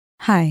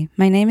Hi,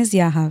 my name is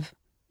Yahav,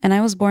 and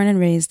I was born and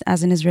raised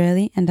as an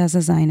Israeli and as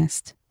a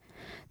Zionist.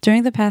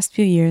 During the past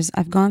few years,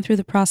 I've gone through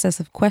the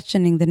process of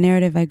questioning the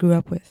narrative I grew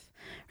up with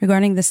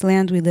regarding this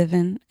land we live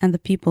in and the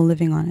people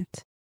living on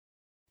it.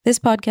 This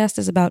podcast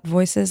is about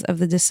voices of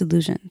the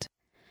disillusioned.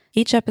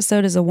 Each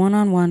episode is a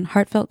one-on-one,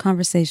 heartfelt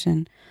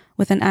conversation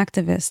with an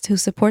activist who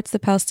supports the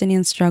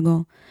Palestinian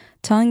struggle,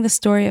 telling the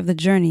story of the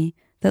journey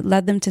that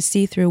led them to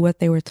see through what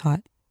they were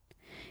taught.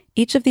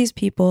 Each of these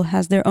people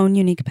has their own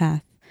unique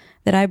path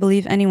that I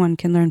believe anyone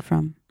can learn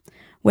from,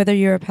 whether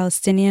you're a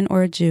Palestinian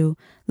or a Jew,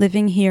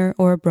 living here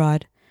or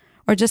abroad,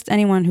 or just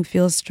anyone who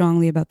feels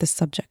strongly about this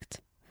subject.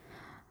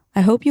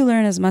 I hope you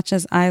learn as much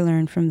as I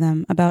learned from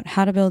them about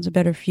how to build a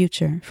better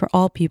future for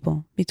all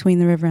people between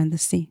the river and the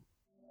sea.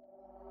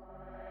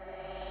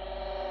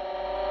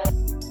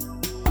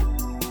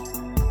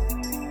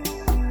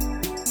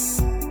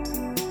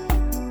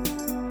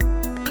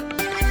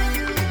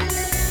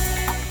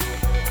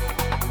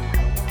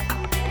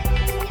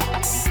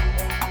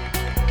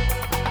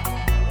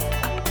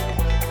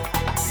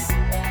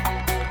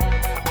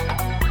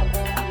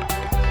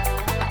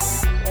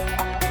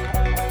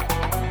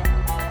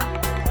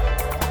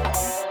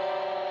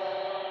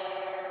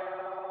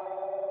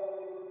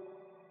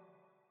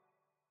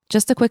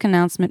 Just a quick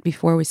announcement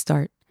before we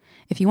start.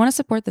 If you want to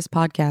support this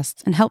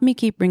podcast and help me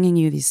keep bringing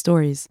you these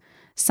stories,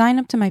 sign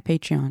up to my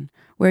Patreon,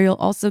 where you'll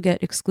also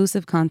get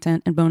exclusive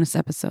content and bonus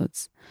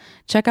episodes.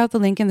 Check out the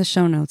link in the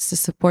show notes to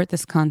support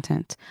this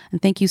content.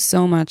 And thank you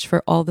so much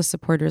for all the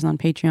supporters on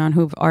Patreon who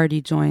have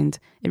already joined.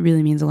 It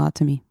really means a lot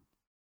to me.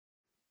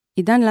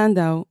 Idan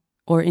Landau,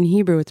 or in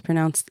Hebrew it's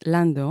pronounced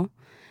Lando,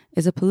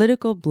 is a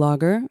political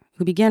blogger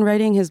who began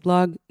writing his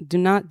blog Do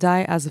Not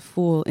Die as a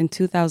Fool in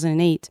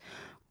 2008,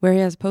 where he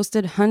has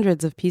posted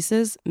hundreds of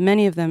pieces,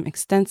 many of them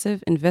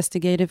extensive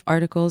investigative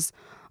articles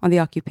on the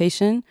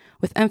occupation,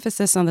 with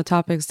emphasis on the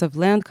topics of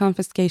land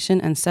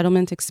confiscation and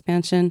settlement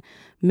expansion,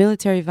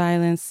 military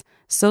violence,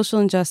 social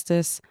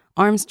injustice,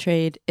 arms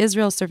trade,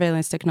 Israel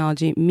surveillance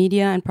technology,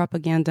 media and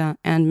propaganda,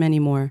 and many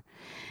more.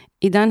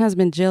 Idan has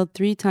been jailed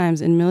 3 times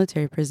in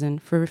military prison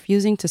for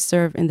refusing to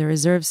serve in the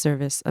reserve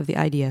service of the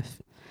IDF.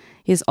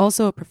 He is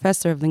also a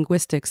professor of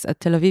linguistics at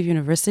Tel Aviv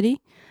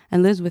University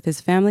and lives with his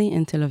family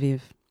in Tel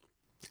Aviv.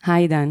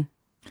 Hi, Idan.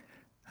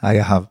 Hi,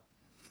 Yahav.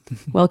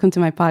 Welcome to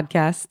my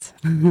podcast.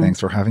 Thanks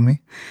for having me.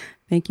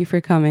 Thank you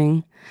for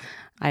coming.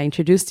 I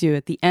introduced you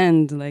at the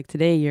end, like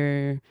today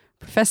you're a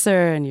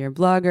professor and you're a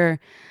blogger.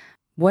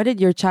 What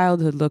did your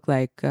childhood look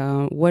like?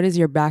 What is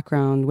your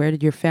background? Where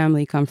did your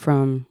family come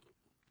from?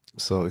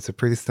 So it's a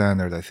pretty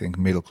standard, I think,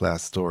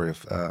 middle-class story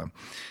of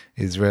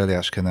Israeli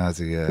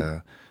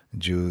Ashkenazi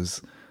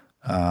Jews.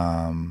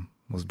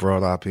 Was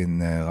brought up in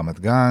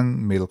Ramat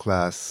Gan,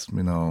 middle-class,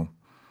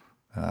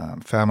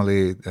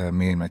 family,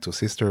 me and my 2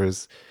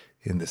 sisters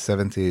in the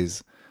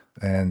 70s.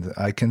 And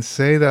I can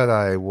say that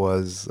I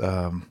was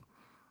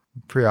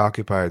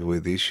preoccupied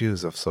with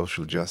issues of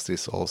social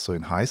justice also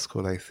in high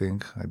school, I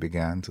think. I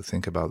began to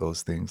think about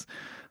those things.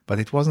 But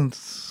it wasn't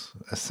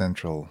a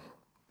central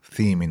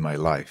theme in my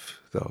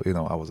life. So,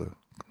 I was a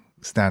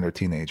standard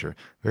teenager,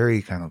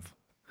 very kind of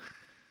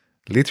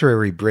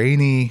literary,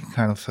 brainy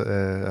kind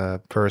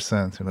of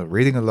person,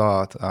 reading a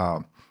lot.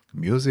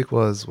 Music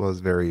was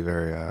very,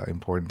 very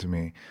important to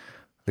me.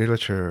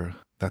 Literature,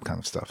 that kind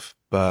of stuff.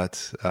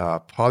 But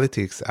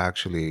politics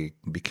actually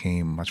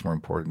became much more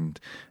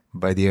important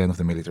by the end of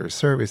the military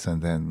service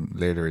and then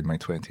later in my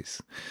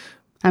 20s.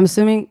 I'm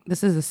assuming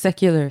this is a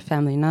secular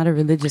family, not a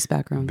religious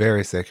background.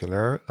 Very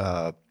secular.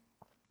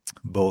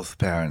 Both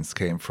parents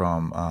came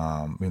from,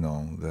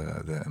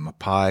 the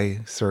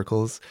Mapai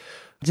circles.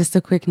 Just a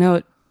quick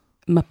note,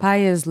 Mapai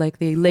is like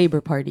the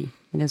Labor Party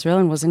in Israel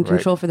and was in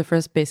control for the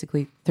first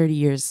basically 30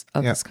 years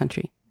of this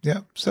country.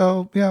 Yeah.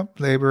 So,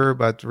 labor,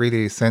 but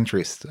really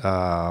centrist.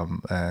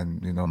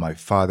 And, my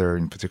father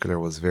in particular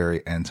was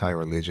very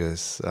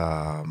anti-religious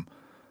to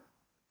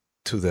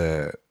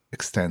the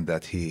extent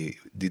that he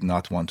did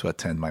not want to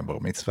attend my bar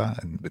mitzvah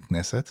and the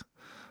Knesset.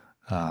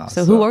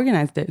 So who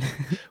organized it?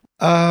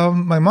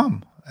 My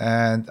mom.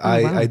 And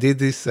I did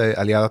this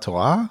Aliyah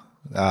Torah.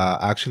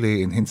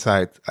 Actually, in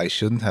hindsight, I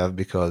shouldn't have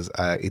because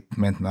it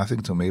meant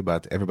nothing to me,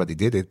 but everybody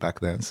did it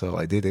back then, so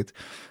I did it.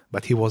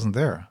 But he wasn't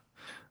there.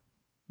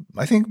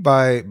 I think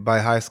by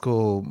high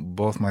school,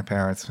 both my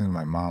parents and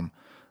my mom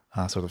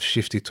sort of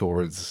shifted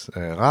towards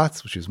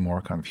Ratz, which is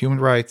more kind of human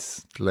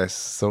rights, less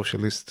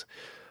socialist.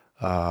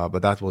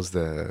 But that was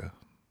the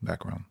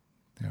background.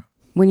 Yeah.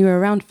 When you were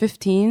around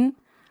 15,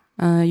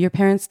 your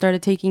parents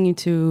started taking you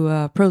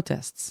to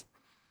protests.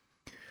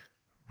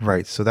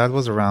 Right. So that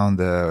was around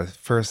the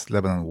first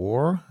Lebanon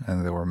War,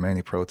 and there were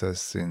many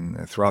protests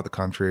throughout the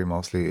country,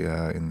 mostly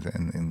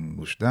in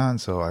Gush Dan.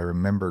 So I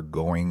remember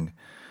going,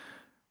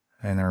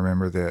 and I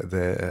remember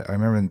I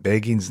remember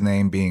Begin's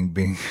name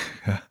being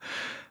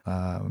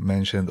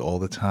mentioned all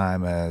the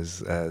time as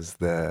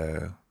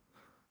the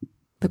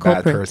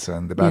bad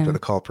person, the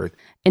culprit.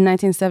 In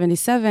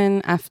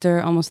 1977,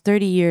 after almost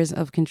 30 years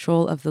of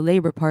control of the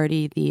Labor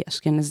Party, the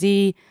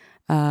Ashkenazi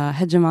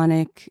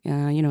hegemonic,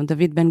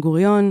 David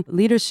Ben-Gurion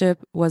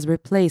leadership was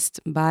replaced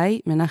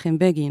by Menachem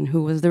Begin,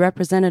 who was the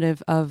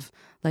representative of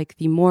like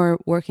the more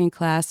working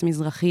class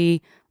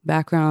Mizrahi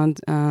background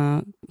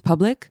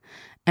public.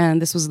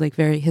 And this was like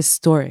very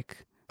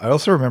historic. I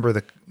also remember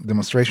the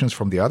demonstrations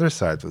from the other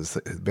side was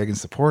Begin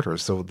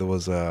supporters. So it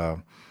was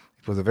a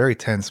very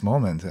tense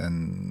moment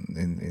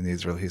in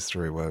Israel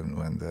history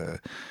when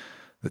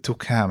the two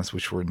camps,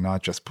 which were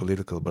not just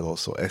political but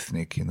also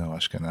ethnic,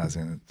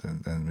 Ashkenazi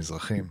and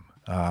Mizrahim,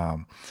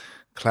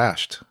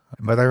 clashed.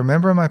 But I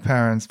remember my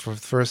parents for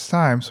the first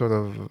time sort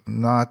of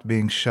not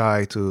being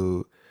shy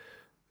to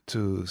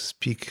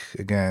speak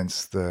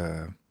against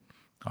the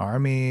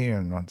army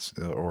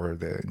or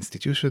the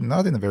institution,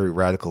 not in a very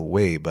radical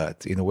way,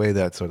 but in a way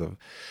that sort of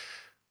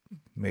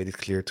made it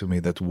clear to me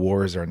that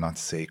wars are not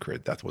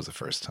sacred. That was the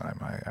first time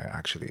I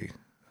actually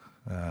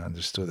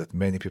understood that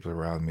many people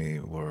around me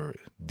were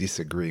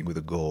disagreeing with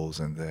the goals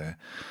and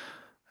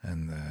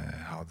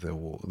how the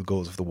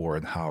goals of the war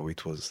and how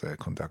it was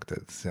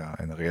conducted. Yeah,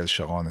 and Ariel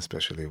Sharon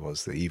especially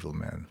was the evil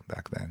man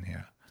back then.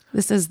 Yeah,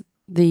 this is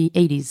the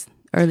 80s,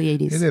 early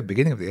 80s. Yeah, the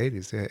beginning of the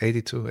 80s. Yeah,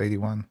 82,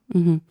 81.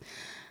 Mm-hmm.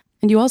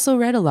 And you also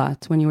read a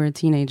lot when you were a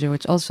teenager,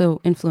 which also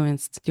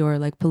influenced your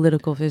like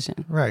political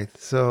vision. Right.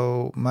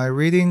 So my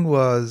reading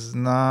was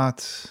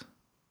not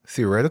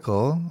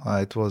theoretical.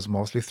 It was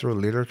mostly through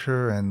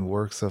literature and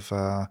works of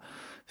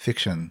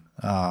fiction.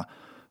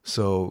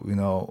 So,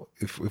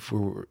 if we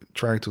were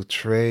trying to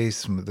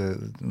trace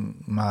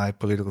my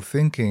political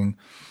thinking,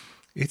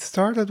 it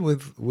started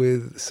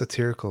with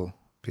satirical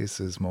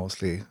pieces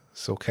mostly.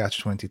 So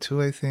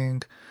Catch-22, I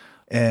think.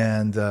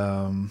 And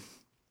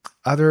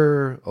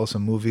other also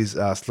movies,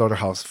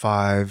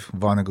 Slaughterhouse-Five,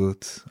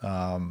 Vonnegut.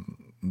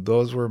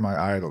 Those were my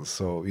idols.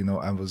 So,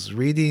 I was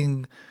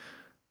reading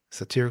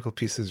satirical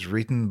pieces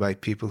written by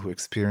people who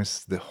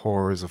experienced the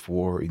horrors of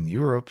war in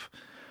Europe.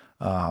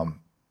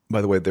 By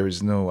the way, there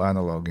is no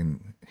analog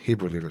in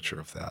Hebrew literature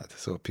of that.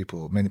 So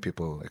many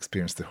people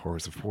experienced the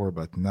horrors of war,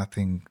 but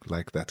nothing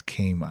like that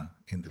came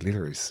in the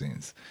literary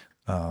scenes,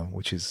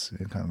 which is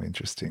kind of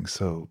interesting.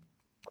 So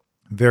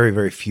very,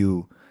 very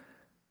few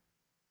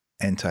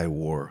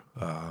anti-war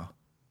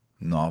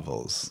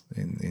novels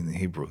in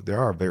Hebrew. There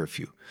are very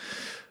few.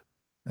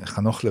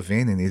 Hanoch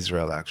Levin in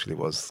Israel actually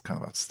was kind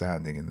of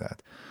outstanding in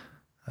that.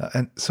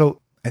 And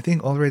so I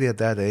think already at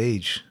that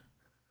age,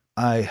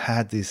 I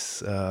had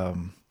this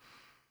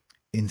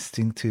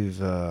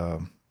instinctive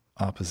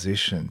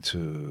opposition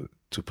to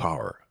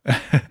power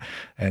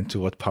and to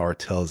what power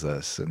tells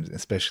us, and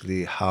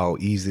especially how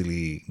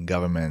easily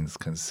governments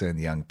can send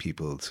young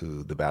people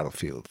to the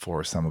battlefield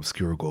for some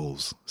obscure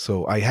goals.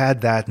 So I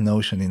had that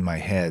notion in my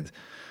head,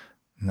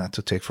 not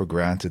to take for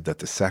granted that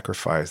the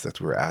sacrifice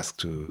that we're asked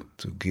to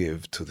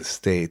give to the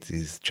state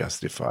is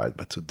justified,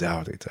 but to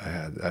doubt it. I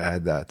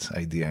had that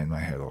idea in my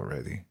head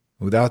already,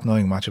 without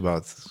knowing much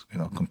about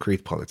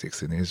concrete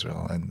politics in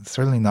Israel, and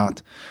certainly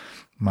not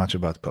much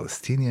about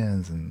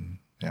Palestinians. And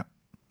yeah.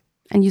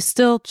 And you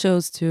still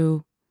chose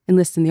to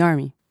enlist in the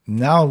army.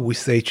 Now we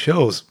say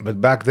chose, but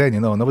back then,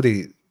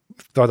 nobody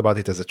thought about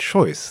it as a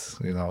choice.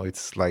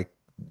 It's like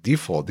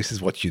default. This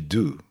is what you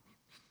do.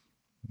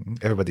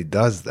 Everybody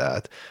does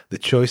that. The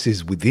choice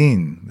is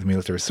within the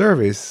military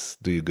service.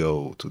 Do you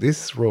go to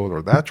this role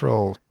or that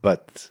role?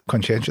 But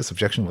conscientious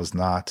objection was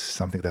not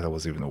something that I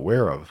was even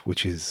aware of,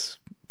 which is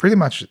pretty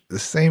much the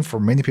same for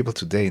many people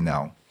today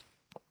now.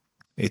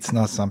 It's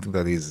not something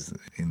that is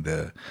in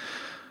the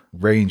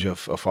range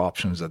of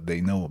options that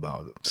they know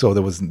about. So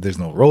there's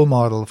no role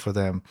model for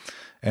them.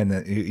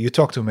 And you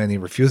talk to many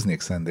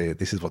refuseniks, and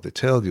this is what they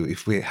tell you.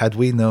 Had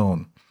we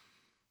known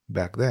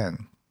back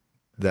then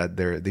that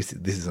this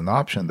is an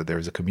option, that there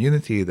is a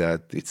community,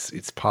 that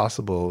it's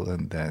possible,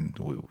 and then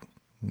we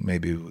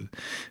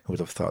would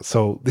have thought.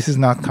 So this is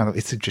not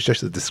it's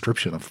just a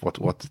description of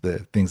what the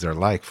things are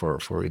like for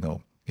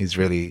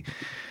Israeli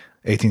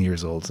 18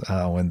 years old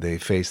when they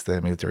face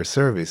the military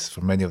service.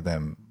 For many of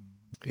them,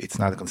 it's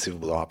not a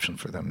conceivable option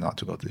for them not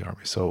to go to the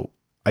army. So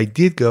I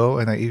did go,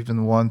 and I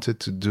even wanted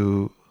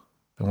to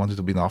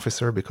be an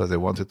officer, because I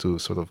wanted to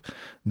sort of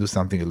do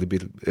something a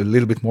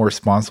little bit more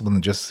responsible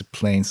than just a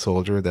plain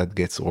soldier that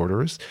gets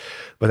orders.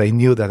 But I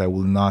knew that I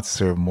will not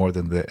serve more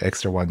than the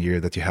extra 1 year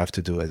that you have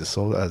to do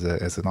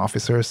as an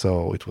officer.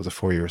 So it was a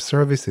 4-year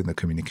service in the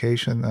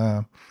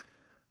communication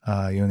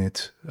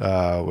unit,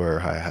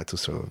 where I had to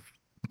sort of,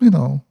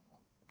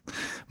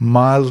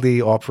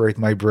 mildly operate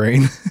my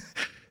brain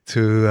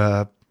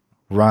to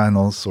run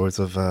all sorts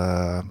of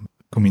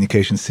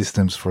communication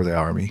systems for the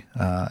army.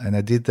 And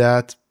I did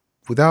that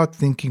without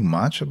thinking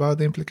much about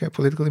the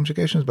political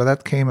implications, but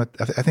that came at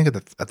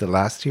the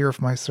last year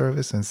of my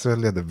service, and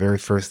certainly at the very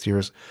first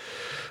years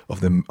of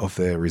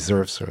the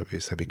reserve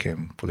service, I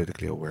became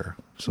politically aware.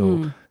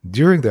 So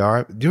during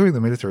the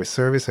military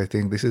service, I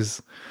think this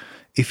is,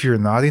 if you're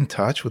not in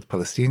touch with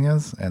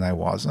Palestinians, and I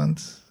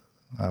wasn't,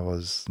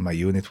 my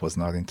unit was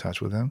not in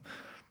touch with them,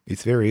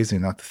 it's very easy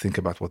not to think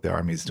about what the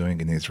army is doing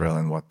in Israel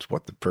and what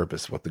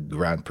the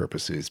grand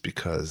purpose is,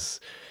 because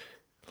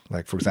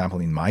Like, for example,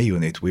 in my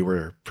unit, we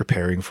were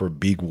preparing for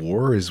big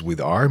wars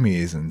with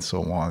armies and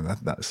so on.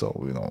 So,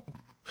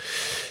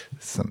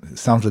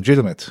 sounds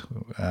legitimate.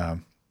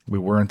 We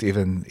weren't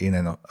even in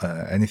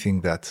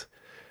anything that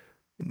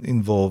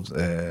involved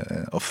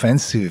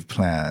offensive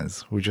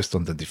plans. We're just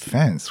on the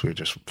defense. We're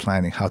just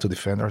planning how to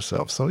defend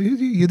ourselves. So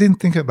you didn't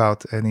think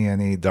about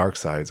any dark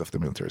sides of the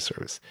military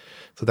service.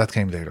 So that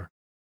came later.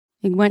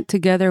 It went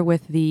together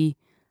with the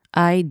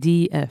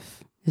IDF,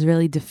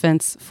 Israeli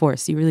Defense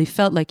Force. You really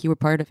felt like you were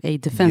part of a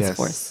defense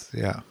force.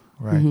 Yeah,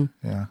 right.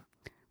 Mm-hmm. Yeah.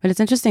 But it's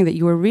interesting that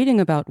you were reading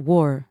about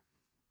war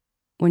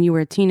when you were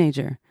a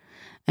teenager,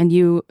 and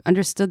you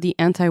understood the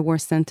anti-war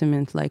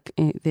sentiment, like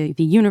the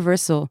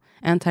universal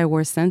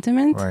anti-war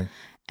sentiment. Right.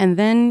 And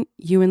then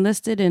you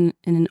enlisted in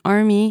an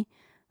army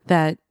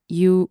that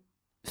you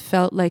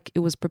felt like it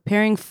was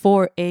preparing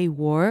for a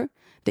war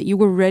that you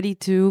were ready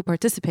to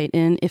participate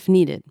in if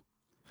needed.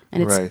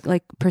 And it's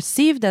like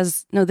perceived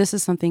as, no, this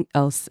is something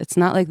else. It's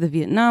not like the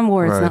Vietnam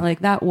War. It's not like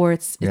that war.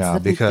 It's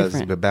because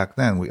different. Back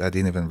then I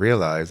didn't even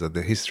realize that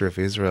the history of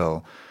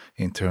Israel,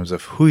 in terms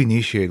of who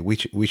initiated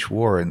which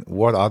war and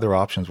what other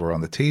options were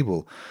on the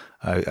table,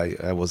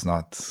 I was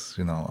not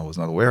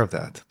aware of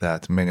that.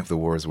 That many of the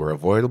wars were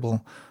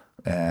avoidable,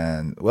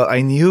 and well,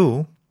 I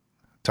knew.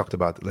 Talked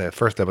about the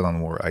First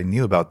Lebanon War. I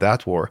knew about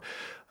that war.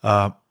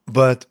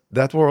 But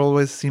that war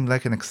always seemed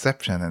like an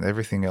exception, and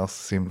everything else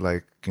seemed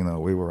like,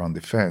 we were on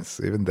defense.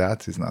 Even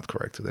that is not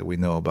correct today. We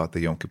know about the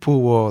Yom Kippur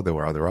War. There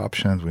were other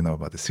options. We know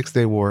about the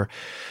Six-Day War.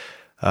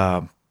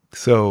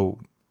 So,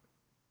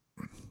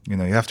 you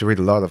have to read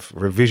a lot of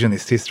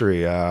revisionist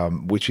history,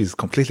 which is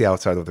completely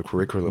outside of the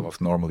curriculum of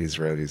normal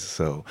Israelis.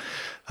 So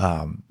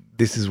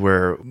this is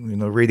where,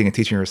 reading and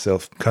teaching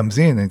yourself comes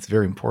in. And it's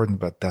very important,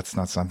 but that's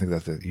not something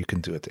that you can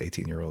do at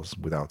 18-year-olds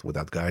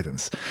without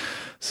guidance.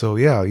 So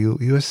yeah,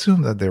 you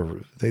assume that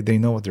they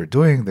know what they're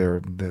doing.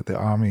 The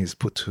army is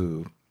put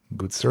to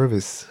good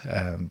service.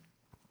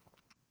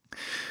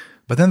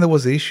 But then there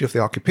was the issue of the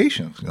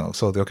occupation.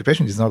 So the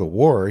occupation is not a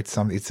war; it's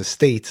a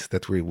state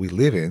that we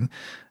live in,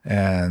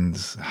 and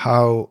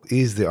how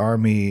is the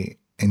army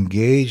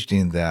engaged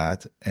in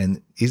that?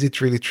 And is it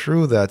really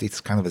true that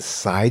it's kind of a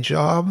side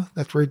job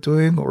that we're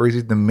doing, or is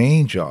it the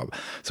main job?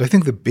 So I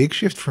think the big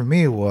shift for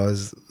me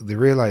was the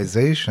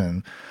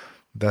realization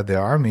that the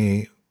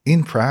army,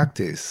 in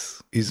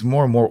practice, is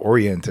more and more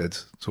oriented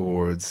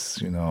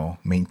towards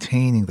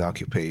maintaining the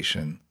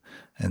occupation,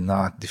 and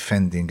not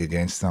defending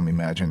against some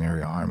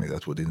imaginary army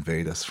that would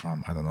invade us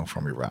from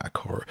Iraq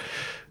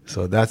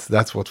so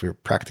that's what we're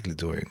practically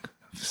doing.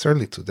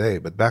 Certainly today,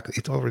 but back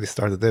it already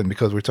started then,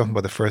 because we're talking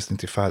about the first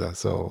Intifada.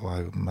 So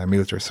my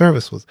military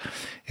service was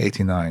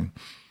 1989.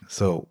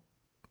 So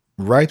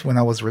right when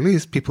I was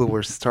released, people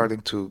were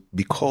starting to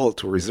be called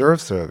to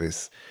reserve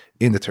service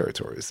in the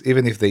territories,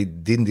 even if they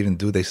didn't even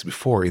do this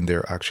before in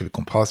their actually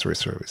compulsory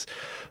service.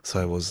 So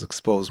I was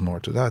exposed more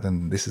to that,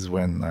 and this is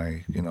when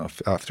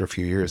after a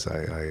few years,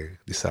 I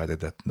decided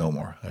that no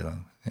more.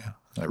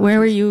 Where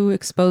were you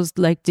exposed?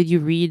 Like, did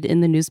you read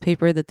in the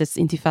newspaper that this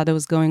Intifada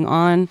was going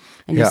on,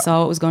 and you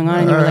saw what was going on,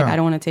 and you were like, I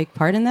don't want to take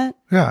part in that?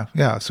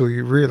 Yeah. So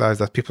you realize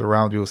that people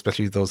around you,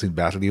 especially those in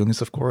battle units,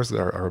 of course,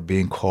 are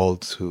being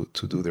called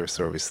to do their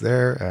service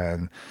there,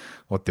 and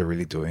what they're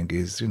really doing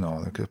is,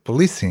 like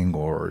policing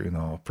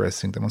or,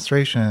 pressing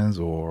demonstrations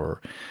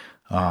or...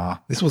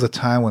 this was a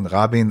time when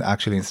Rabin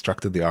actually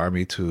instructed the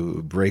army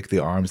to break the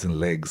arms and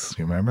legs,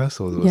 you remember?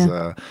 So it was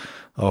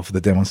of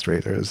the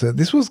demonstrators.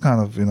 This was kind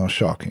of,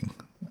 shocking.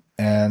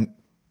 And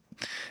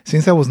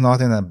since I was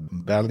not in a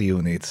battle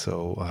unit,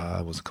 so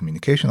I was a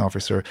communication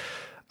officer,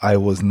 I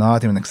was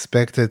not even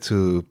expected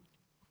to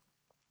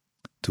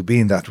be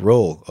in that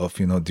role of,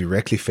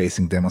 directly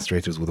facing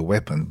demonstrators with a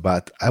weapon.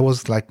 But I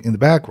was like in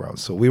the background.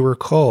 So we were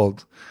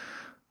called...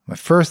 My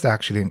first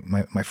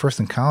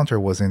encounter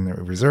was in the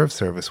reserve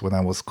service when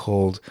I was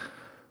called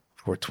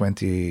for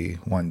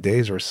 21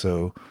 days or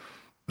so.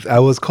 I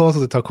was called to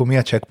the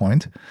Takumia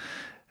checkpoint,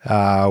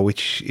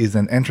 which is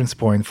an entrance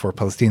point for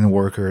Palestinian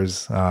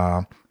workers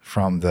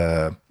from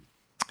the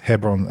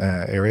Hebron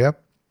area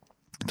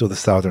to the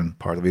southern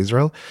part of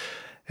Israel.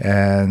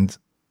 And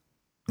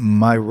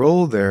my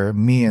role there,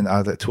 me and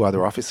two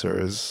other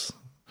officers,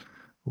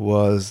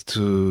 was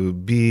to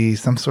be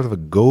some sort of a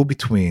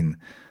go-between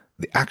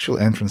the actual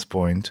entrance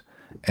point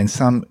and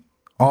some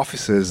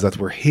offices that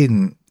were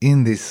hidden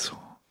in this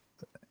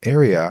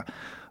area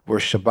where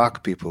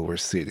Shabak people were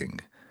sitting.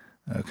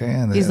 Okay,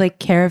 and these like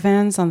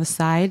caravans on the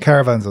side.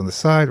 Caravans on the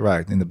side,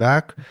 right in the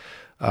back.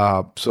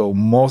 So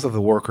most of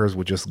the workers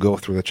would just go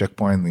through the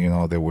checkpoint.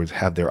 They would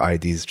have their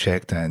IDs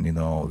checked, and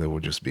they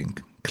were just being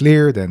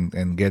cleared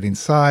and get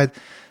inside.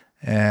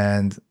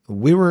 And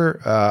we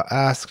were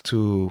asked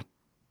to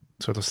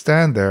sort of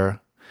stand there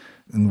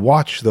and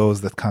watch those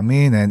that come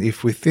in, and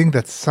if we think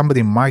that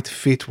somebody might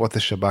fit what the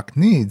Shabak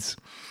needs,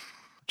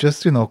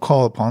 just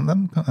call upon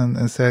them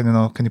and say,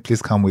 can you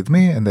please come with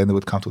me? And then they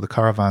would come to the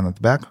caravan at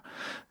the back,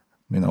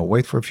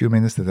 wait for a few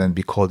minutes, and then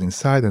be called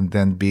inside, and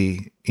then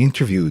be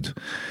interviewed,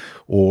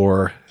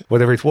 or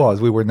whatever it was.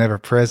 We were never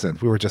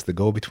present. We were just the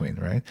go-between,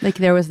 right? Like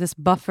there was this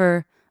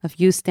buffer of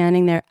you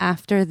standing there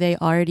after they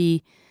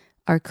already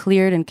are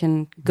cleared and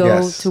can go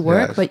Yes, to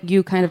work, yes. but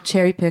you kind of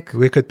cherry pick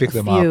We could pick a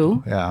them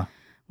few. up. Yeah.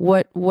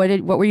 What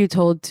were you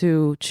told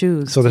to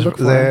choose So to look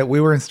for? we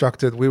were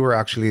instructed, we were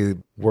actually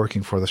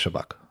working for the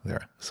Shabak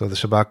there. So the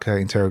Shabak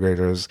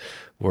interrogators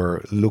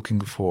were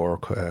looking for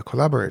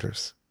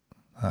collaborators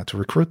to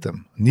recruit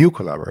them, new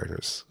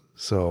collaborators.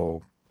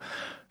 So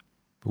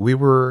we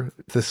were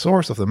the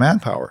source of the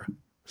manpower.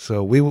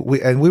 So we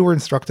were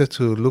instructed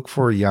to look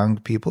for young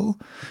people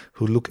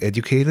who look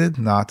educated,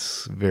 not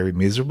very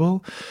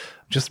miserable.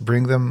 Just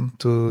bring them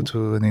to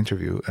an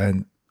interview.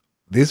 And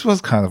this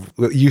was kind of,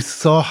 you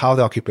saw how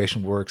the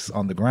occupation works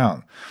on the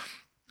ground.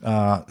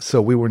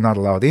 So we were not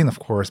allowed in, of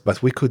course,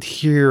 but we could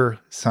hear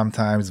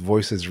sometimes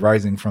voices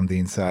rising from the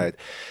inside.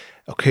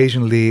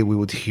 Occasionally, we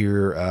would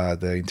hear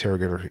the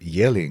interrogator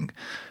yelling.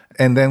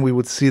 And then we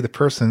would see the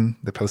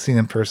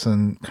Palestinian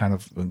person, kind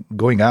of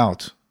going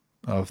out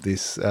of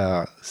this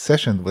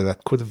session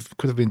that could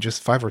have been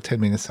just 5 or 10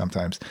 minutes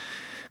sometimes,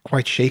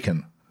 quite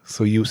shaken.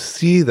 So you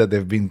see that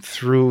they've been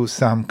through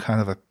some kind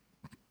of a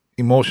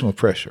emotional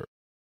pressure.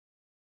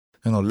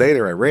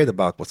 Later I read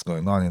about what's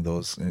going on in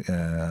those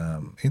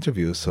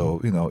interviews.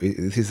 So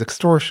it is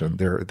extortion.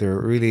 They're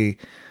really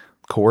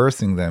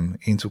coercing them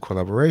into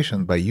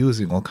collaboration by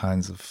using all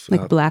kinds of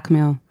Like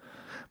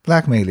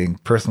blackmailing,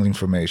 personal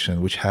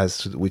information, which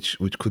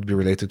could be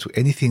related to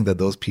anything that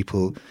those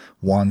people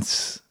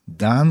wants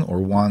done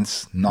or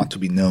wants not to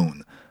be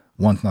known.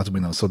 Want not to be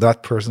known. So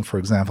that person, for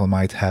example,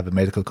 might have a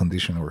medical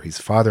condition, or his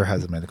father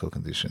has a medical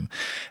condition,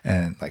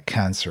 and like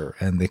cancer,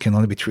 and they can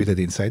only be treated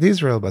inside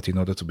Israel. But in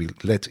order to be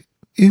let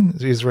in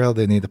Israel,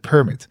 they need a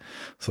permit.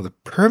 So the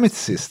permit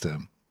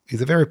system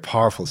is a very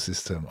powerful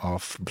system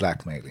of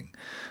blackmailing,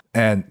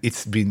 and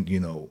it's been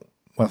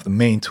one of the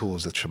main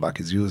tools that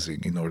Shabak is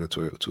using in order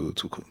to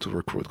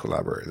recruit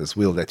collaborators.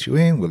 We'll let you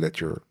in. We'll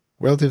let your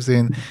relatives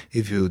in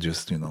if you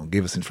just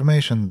give us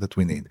information that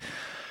we need.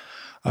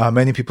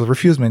 Many people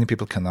refuse. Many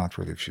people cannot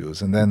really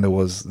refuse. And then there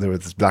was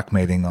this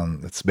blackmailing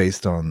that's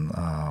based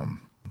on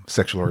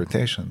sexual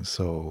orientation.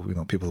 So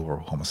people who are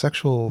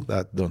homosexual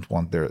that don't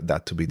want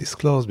that to be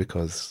disclosed,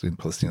 because in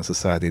Palestinian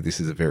society this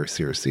is a very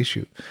serious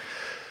issue.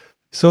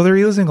 So they're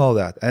using all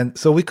that, and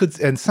so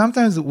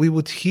sometimes we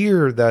would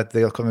hear that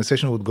the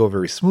conversation would go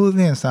very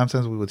smoothly, and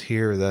sometimes we would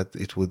hear that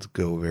it would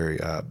go very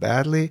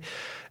badly.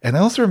 And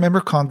I also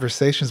remember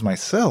conversations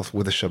myself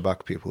with the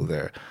Shabak people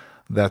there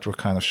that were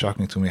kind of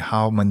shocking to me,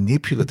 how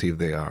manipulative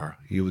they are.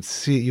 You would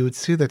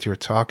see that you're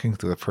talking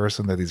to a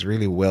person that is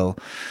really well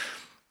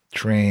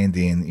trained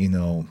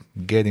in,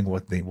 getting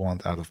what they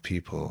want out of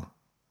people,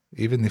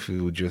 even if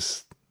you would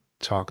just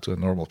talk to a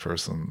normal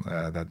person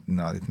that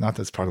not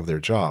as part of their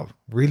job.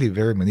 Really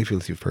very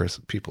manipulative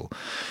people.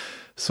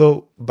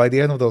 So by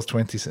the end of those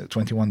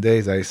 21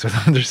 days, I sort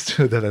of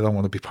understood that I don't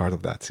want to be part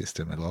of that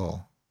system at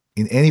all,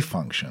 in any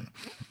function.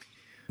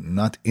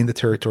 Not in the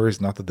territories,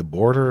 not at the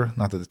border,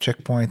 not at the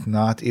checkpoint,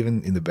 not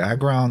even in the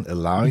background,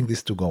 allowing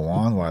this to go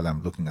on while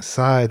I'm looking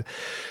aside.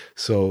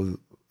 So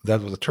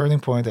that was a turning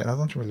point, and I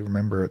don't really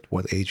remember at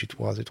what age it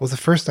was. It was the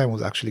first time I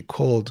was actually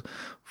called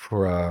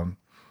for a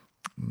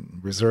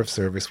reserve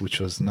service, which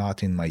was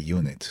not in my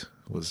unit.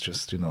 It was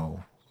just,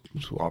 to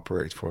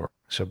operate for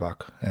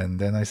Shabak. And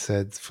then I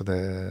said,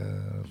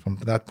 from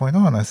that point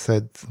on, I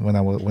said,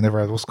 whenever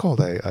I was called,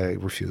 I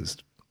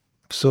refused.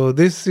 So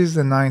this is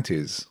the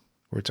 90s.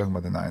 We're talking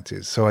about the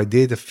 90s. So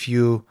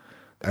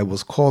I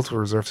was called to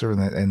reserve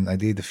service, and I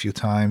did a few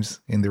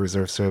times in the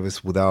reserve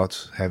service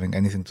without having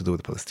anything to do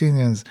with the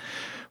Palestinians,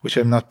 which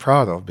I'm not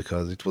proud of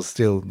because it was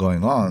still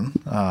going on.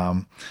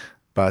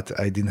 But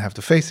I didn't have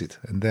to face it.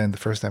 And then the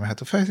first time I had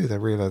to face it, I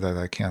realized that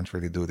I can't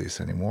really do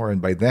this anymore.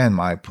 And by then,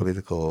 my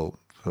political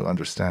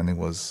understanding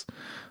was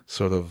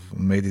sort of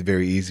made it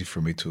very easy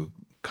for me to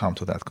come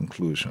to that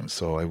conclusion.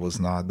 So there was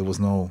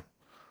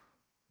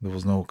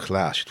no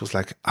clash. It was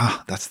like,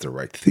 that's the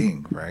right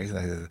thing, right?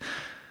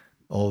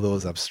 All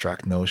those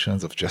abstract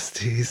notions of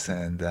justice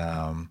and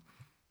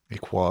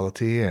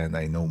equality, and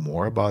I know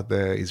more about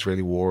the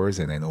Israeli wars,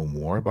 and I know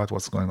more about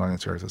what's going on in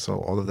Turkey. So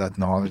all of that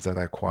knowledge that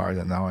I acquired,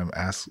 and now I'm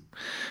asked,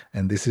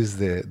 and this is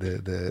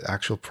the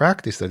actual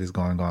practice that is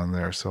going on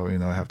there. So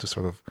I have to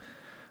sort of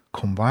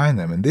combine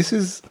them, and this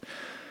is,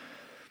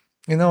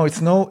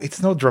 it's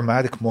no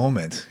dramatic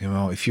moment.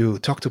 If you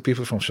talk to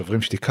people from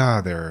Shavrim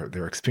Shtika,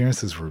 their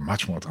experiences were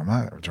much more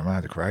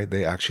dramatic, right?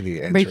 They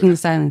actually breaking the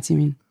silence. You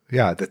mean?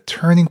 Yeah, the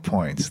turning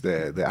points,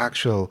 the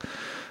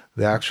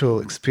actual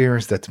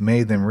experience that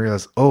made them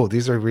realize,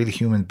 these are really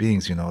human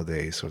beings.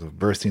 They sort of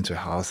burst into a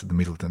house in the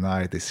middle of the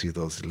night. They see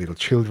those little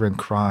children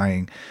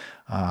crying.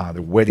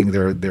 They're wetting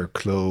their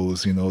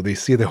clothes. They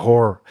see the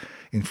horror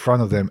in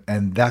front of them,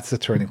 and that's the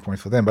turning point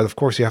for them. But of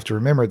course, you have to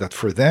remember that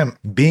for them,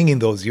 being in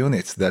those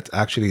units that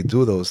actually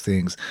do those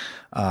things,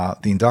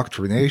 the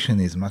indoctrination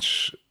is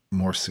much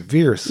more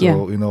severe.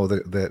 So in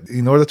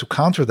order to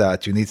counter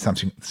that, you need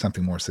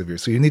something more severe.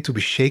 So you need to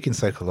be shaken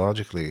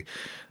psychologically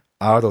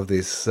out of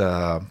this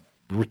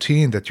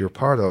routine that you're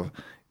part of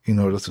in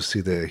order to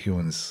see the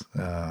humans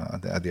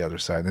at the other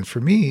side. And for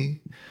me,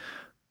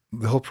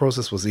 the whole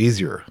process was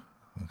easier.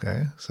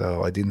 Okay,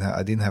 so I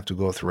didn't have to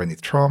go through any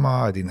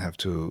trauma. I didn't have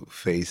to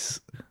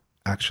face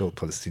actual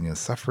Palestinian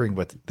suffering.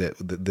 But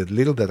the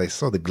little that I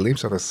saw, the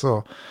glimpse that I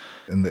saw,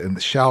 and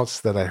the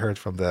shouts that I heard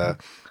from the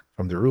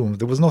room,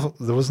 there was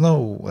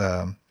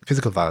no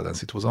physical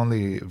violence. It was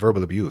only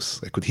verbal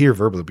abuse. I could hear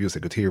verbal abuse. I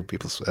could hear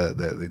people,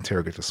 the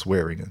interrogator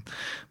swearing,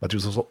 but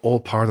it was all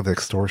part of the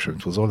extortion.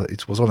 It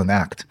was all an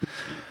act.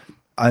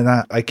 And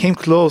I came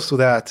close to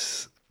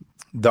that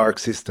dark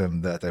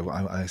system that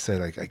I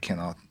said I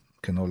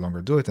can no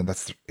longer do it, and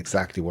that's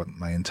exactly what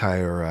my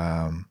entire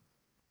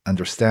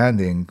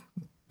understanding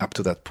up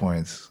to that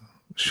point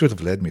should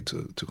have led me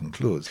to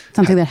conclude.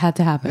 Something that had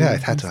to happen. Yeah,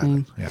 it had to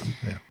happen. Yeah.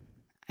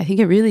 I think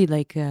it really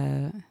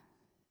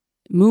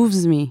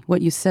moves me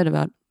what you said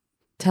about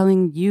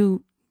telling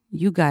you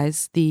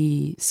guys,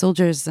 the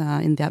soldiers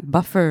in that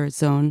buffer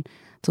zone,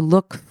 to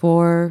look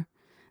for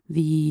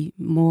the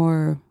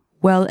more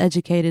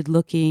well-educated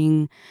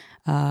looking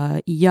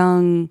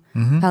young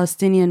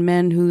Palestinian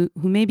men who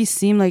maybe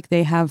seem like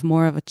they have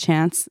more of a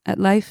chance at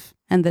life,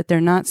 and that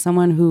they're not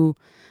someone who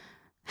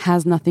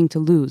has nothing to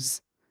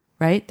lose,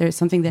 right? There's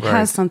something that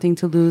has something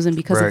to lose, and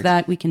because of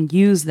that, we can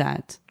use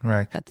that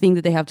thing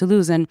that they have to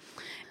lose. And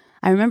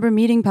I remember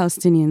meeting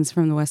Palestinians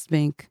from the West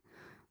Bank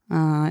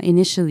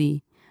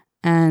initially,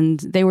 and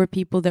they were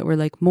people that were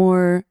like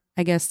more,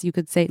 I guess you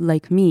could say,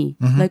 like me,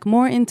 like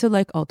more into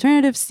like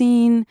alternative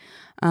scene,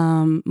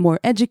 more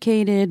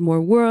educated,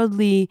 more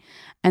worldly,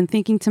 and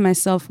thinking to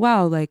myself,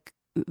 wow, like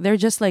they're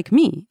just like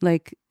me.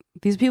 Like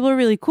these people are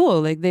really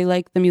cool. Like they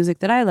like the music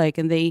that I like,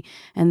 and they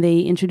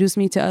introduce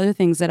me to other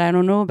things that I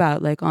don't know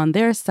about, like on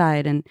their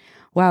side. And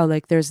wow,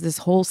 like there's this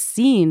whole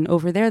scene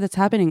over there that's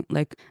happening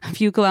like a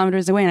few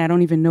kilometers away, and I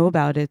don't even know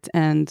about it.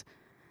 And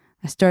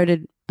I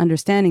started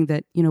understanding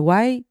that,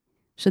 why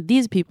should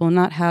these people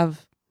not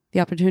have the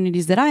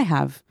opportunities that I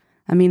have?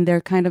 I mean,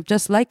 they're kind of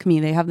just like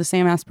me. They have the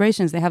same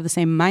aspirations. They have the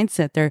same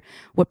mindset. They're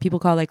what people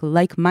call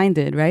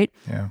like-minded, right?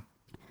 Yeah.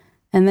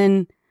 And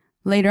then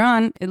later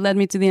on, it led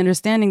me to the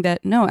understanding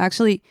that no,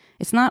 actually,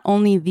 it's not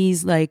only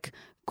these like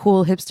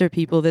cool hipster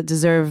people that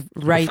deserve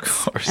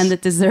rights and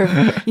that deserve,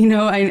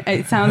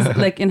 it sounds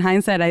like in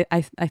hindsight,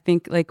 I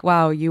think like,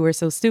 wow, you were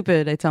so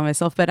stupid, I tell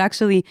myself. But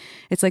actually,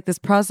 it's like this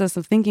process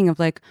of thinking of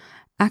like,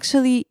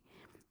 actually,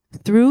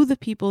 through the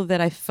people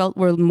that I felt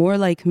were more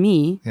like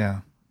me,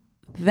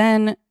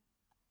 then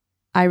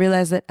I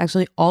realized that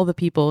actually all the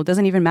people, it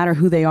doesn't even matter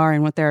who they are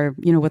and what they're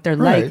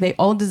like, they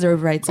all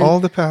deserve rights. All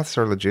the paths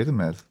are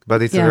legitimate,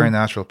 but it's a very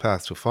natural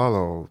path to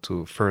follow,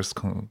 to first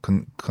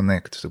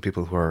connect to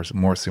people who are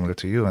more similar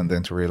to you, and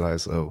then to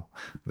realize,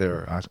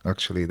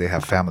 they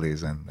have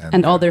families.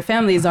 And all their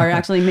families are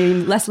actually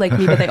maybe less like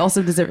me, but they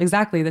also deserve,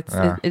 exactly.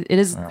 It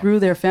is through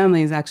their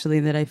families actually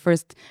that I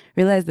first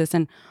realized this.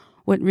 And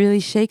what really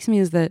shakes me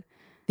is that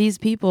these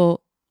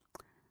people,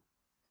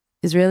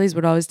 Israelis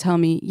would always tell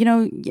me,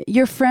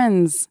 your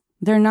friends,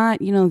 they're not,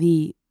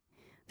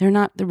 they're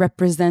not the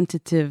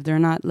representative. They're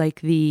not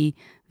like the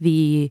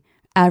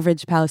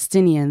average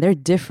Palestinian. They're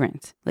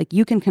different. Like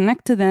you can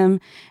connect to them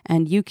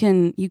and you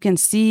can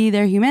see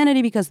their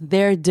humanity because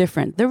they're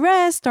different. The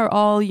rest are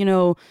all,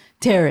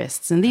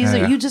 terrorists. And these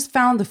are, you just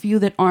found the few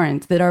that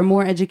aren't, that are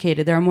more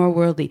educated, that are more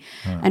worldly.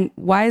 And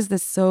why is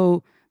this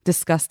so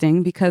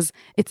disgusting? Because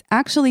it's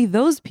actually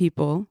those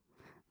people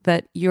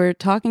that you're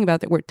talking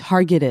about that were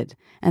targeted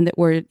and that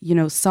were,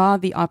 saw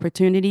the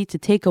opportunity to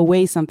take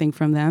away something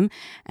from them,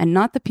 and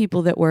not the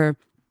people that were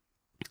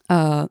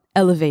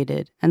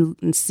elevated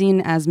and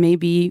seen as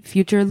maybe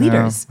future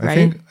leaders,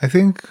 right? I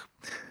think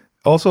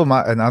also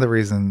another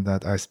reason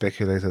that I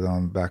speculated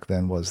on back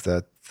then was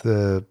that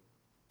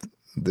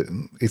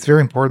it's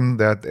very important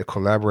that a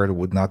collaborator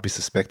would not be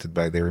suspected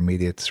by their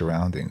immediate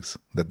surroundings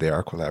that they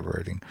are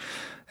collaborating.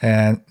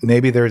 And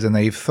maybe there's a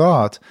naive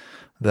thought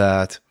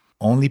that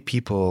only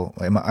people,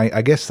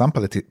 I guess some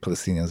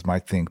Palestinians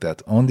might think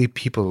that only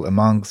people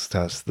amongst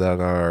us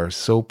that are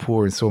so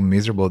poor and so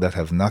miserable that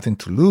have nothing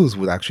to lose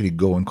would actually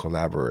go and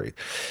collaborate.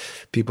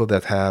 People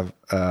that have,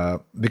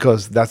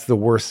 because that's the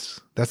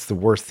worst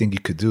thing you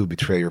could do,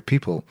 betray your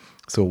people.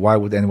 So why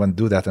would anyone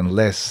do that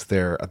unless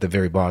they're at the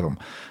very bottom?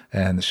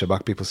 And the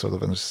Shabak people sort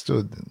of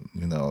understood,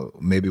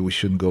 maybe we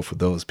shouldn't go for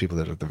those people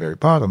that are at the very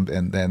bottom,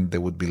 and then they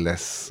would be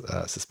less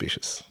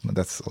suspicious.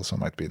 That's also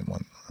might be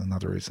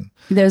another reason.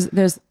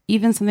 There's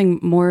even something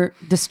more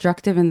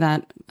destructive in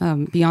that,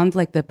 beyond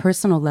like the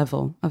personal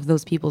level of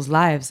those people's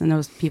lives and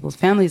those people's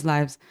families'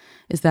 lives,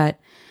 is that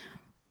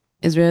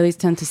Israelis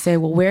tend to say,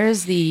 well, where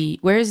is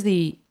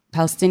the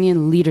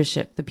Palestinian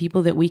leadership, the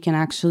people that we can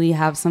actually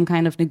have some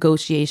kind of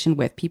negotiation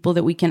with, people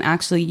that we can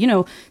actually,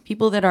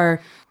 people that are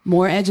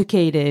more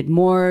educated,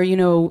 more,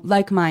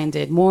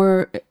 like-minded,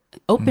 more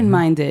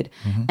open-minded.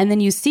 Mm-hmm. And then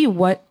you see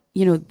what,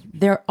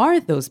 there are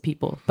those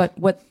people,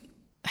 but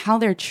how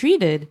they're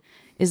treated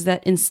is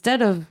that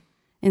instead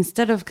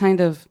of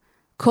kind of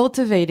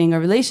cultivating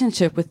a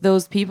relationship with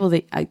those people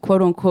that,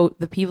 quote unquote,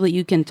 the people that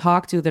you can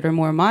talk to that are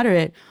more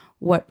moderate,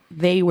 what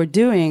they were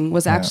doing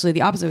was actually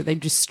the opposite. They're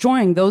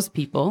destroying those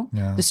people,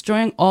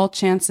 destroying all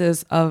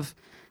chances of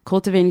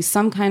cultivating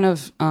some kind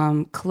of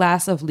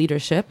class of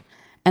leadership,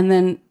 and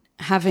then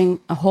having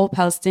a whole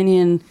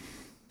Palestinian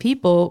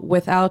people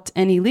without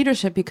any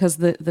leadership because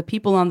the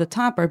people on the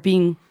top are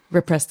being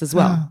repressed as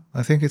well. Yeah,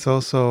 I think it's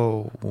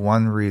also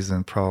one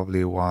reason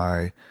probably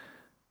why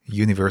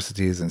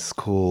universities and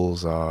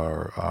schools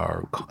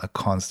are a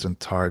constant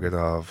target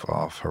of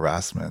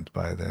harassment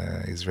by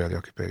the Israeli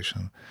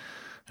occupation.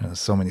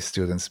 So many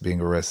students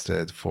being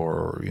arrested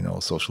for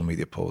social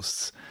media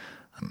posts,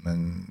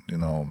 and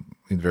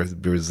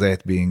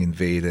Birzeit being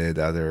invaded,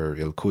 other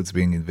Al-Quds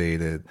being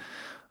invaded,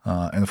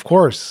 and of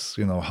course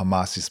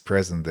Hamas is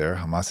present there.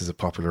 Hamas is a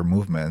popular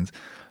movement,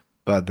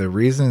 but the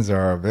reasons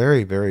are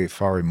very, very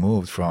far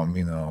removed from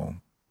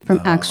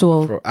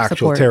actual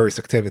support. Terrorist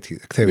activity.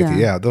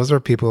 Yeah, those are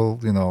people,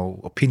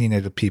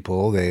 opinionated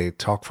people. They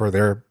talk for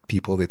their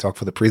people. They talk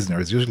for the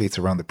prisoners. Usually, it's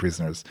around the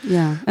prisoners.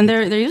 Yeah, and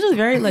they're usually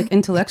very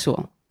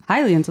intellectual,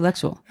 highly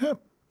intellectual.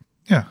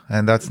 Yeah,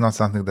 and that's not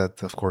something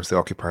that, of course, the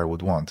occupier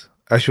would want.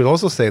 I should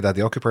also say that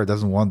the occupier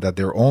doesn't want that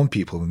their own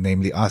people,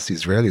 namely us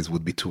Israelis,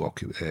 would be too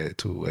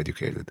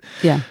educated.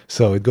 Yeah.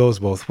 So it goes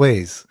both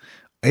ways.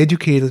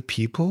 Educated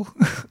people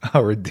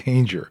are a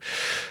danger.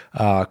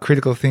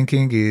 Critical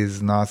thinking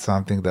is not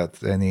something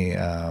that any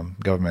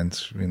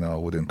government,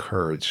 would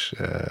encourage.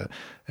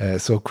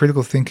 So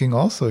critical thinking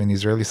also in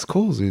Israeli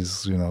schools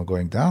is,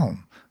 going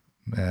down.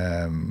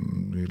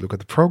 You look at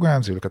the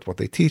programs, you look at what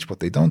they teach, what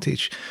they don't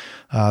teach.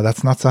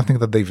 That's not something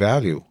that they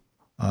value.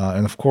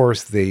 And of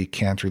course, they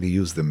can't really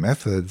use the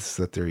methods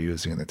that they're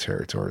using in the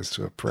territories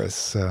to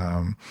oppress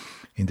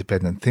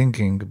independent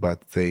thinking,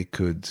 but they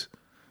could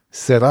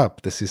set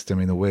up the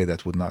system in a way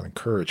that would not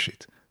encourage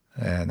it.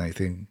 And I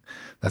think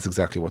that's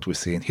exactly what we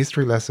see in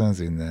history lessons,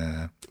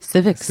 in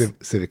civics.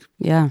 Civic.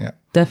 Yeah,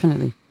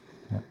 definitely.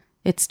 Yeah.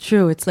 It's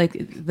true. It's like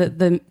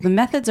the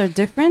methods are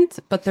different,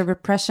 but the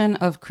repression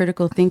of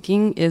critical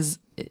thinking has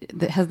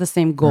the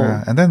same goal.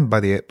 And then by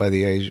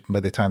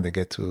the time they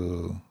get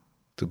to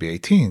be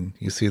 18,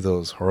 you see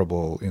those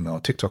horrible,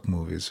 TikTok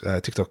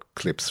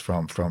clips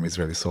from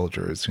Israeli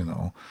soldiers,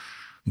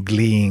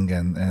 gleeing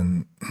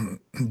and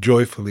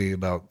joyfully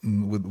about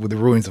with the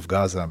ruins of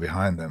Gaza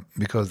behind them,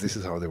 because this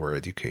is how they were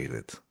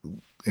educated.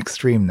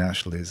 Extreme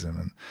nationalism,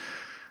 and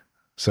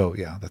so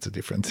that's a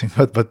different thing.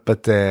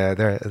 But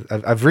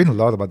I've written a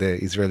lot about the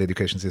Israeli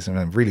education system,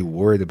 and I'm really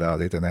worried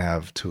about it. And I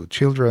have 2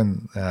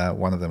 children,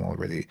 one of them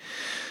already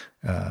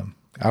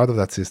out of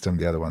that system,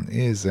 the other one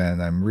is,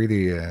 and I'm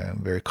really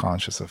very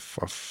conscious of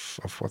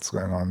what's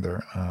going on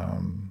there.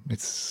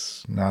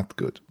 It's not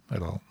good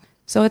at all.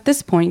 So at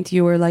this point,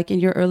 you were in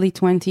your early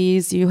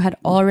 20s. You had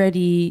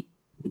already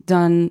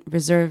done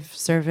reserve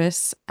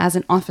service as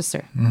an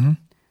officer. Mm-hmm.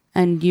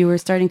 And you were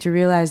starting to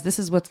realize this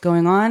is what's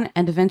going on.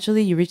 And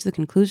eventually you reached the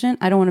conclusion,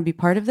 I don't want to be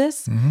part of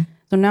this. Mm-hmm.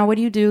 So now what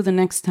do you do the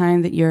next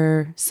time that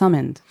you're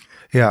summoned?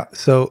 Yeah,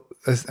 so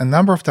a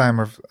number of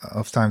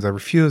times I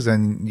refuse,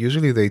 and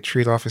usually they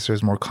treat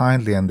officers more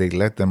kindly and they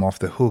let them off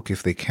the hook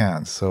if they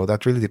can. So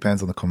that really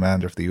depends on the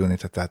commander of the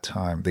unit at that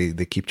time. They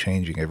keep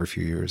changing every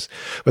few years.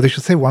 But I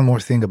should say one more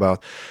thing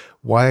about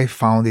why I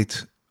found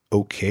it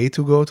okay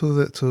to go to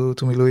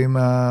Miluim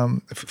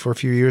for a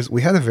few years.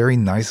 We had a very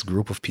nice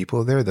group of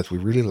people there that we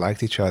really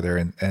liked each other,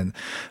 and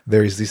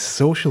there is this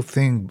social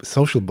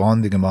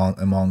bonding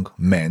among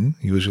men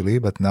usually,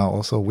 but now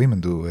also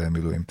women do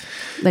Miluim,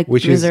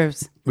 which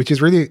reserves. Which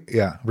is really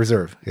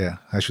reserve. Yeah,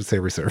 I should say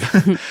reserve,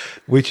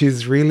 which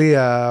is really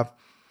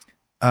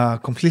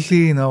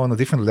completely on a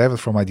different level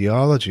from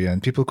ideology,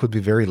 and people could be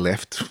very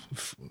left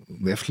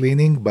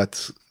leaning,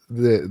 but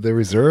the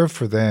reserve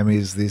for them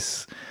is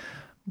this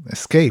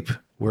escape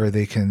where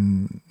they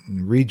can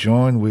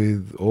rejoin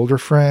with older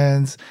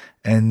friends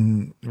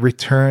and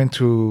return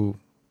to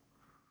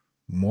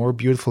more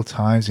beautiful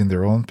times in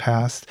their own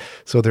past.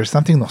 So there's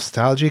something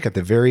nostalgic at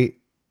the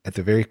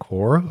very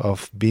core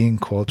of being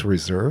called to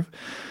reserve.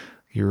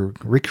 You're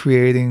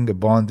recreating a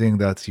bonding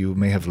that you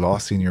may have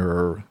lost in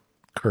your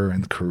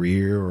current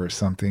career or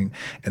something,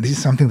 and this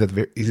is something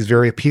that is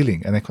very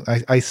appealing. And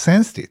I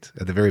sensed it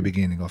at the very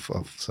beginning of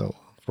so.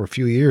 For a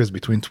few years,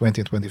 between 20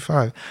 and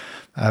 25,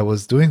 I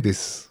was doing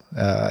this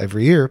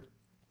every year.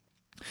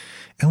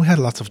 And we had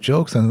lots of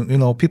jokes and,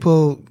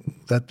 people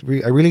that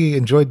I really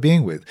enjoyed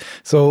being with.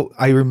 So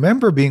I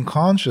remember being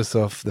conscious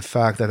of the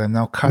fact that I'm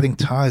now cutting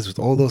ties with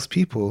all those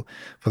people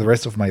for the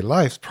rest of my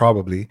life,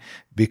 probably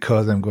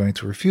because I'm going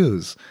to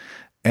refuse.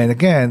 And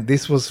again,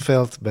 this was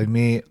felt by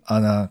me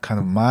on a kind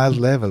of mild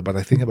level, but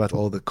I think about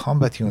all the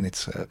combat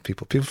units,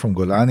 people from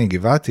Golani,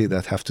 Givati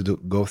that have to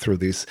go through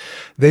this.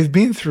 They've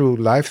been through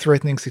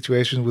life-threatening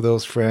situations with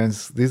those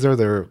friends. These are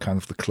their kind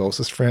of the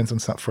closest friends, and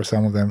for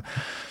some of them,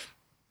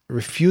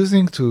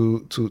 refusing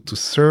to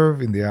serve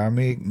in the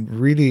army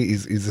really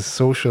is a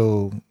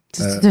social.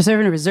 They're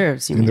serving the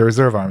reserves. In the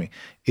reserve army,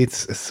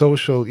 it's a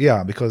social,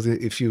 because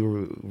if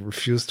you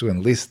refuse to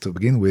enlist to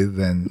begin with,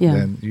 then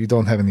you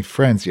don't have any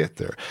friends yet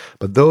there.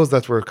 But those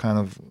that were kind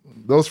of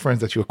those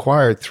friends that you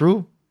acquired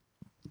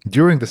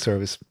during the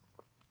service,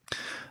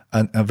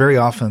 and very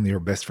often your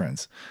best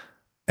friends,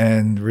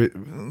 and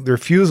the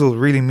refusal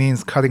really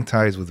means cutting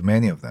ties with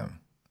many of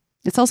them.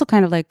 It's also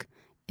kind of like,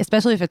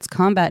 especially if it's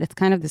combat, it's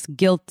kind of this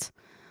guilt.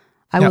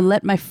 I Yeah. will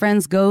let my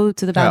friends go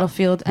to the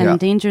battlefield and Yeah.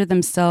 endanger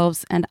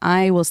themselves, and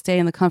I will stay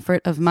in the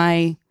comfort of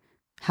my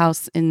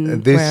house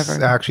in This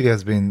wherever. actually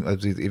has been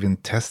even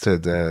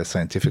tested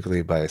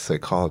scientifically by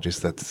psychologists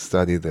that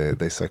study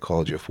the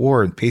psychology of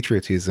war and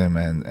patriotism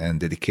and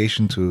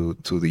dedication to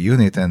the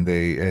unit. And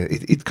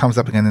it comes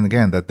up again and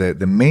again that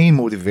the main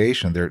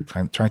motivation, they're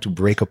trying to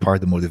break apart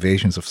the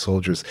motivations of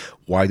soldiers.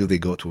 Why do they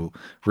go to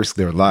risk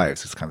their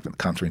lives? It's kind of a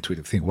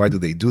counterintuitive thing. Why do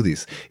they do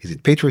this? Is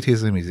it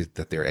patriotism? Is it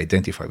that they're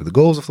identified with the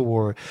goals of the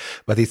war?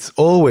 But it's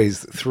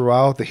always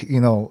throughout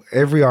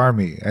every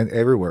army and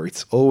everywhere.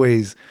 It's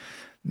always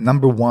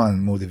number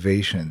one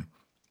motivation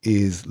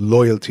is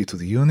loyalty to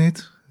the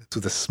unit,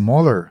 to the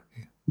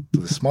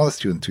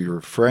smallest unit, to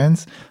your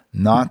friends,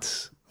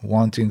 not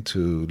wanting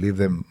to leave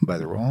them by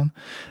their own.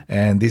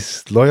 And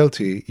this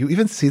loyalty, you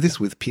even see this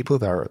with people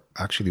that are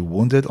actually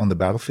wounded on the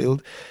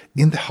battlefield.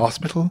 In the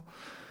hospital,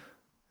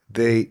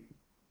 they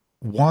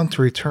want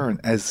to return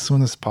as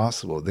soon as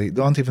possible. They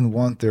don't even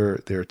want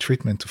their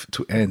treatment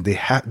to end.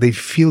 They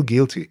feel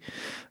guilty.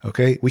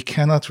 Okay, we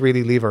cannot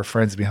really leave our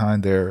friends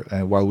behind there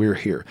while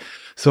we're here.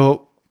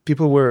 So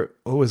people were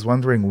always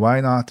wondering,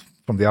 why not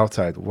from the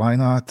outside? Why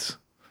not?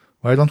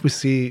 Why don't we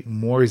see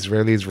more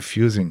Israelis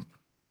refusing?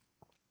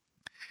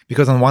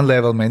 Because on one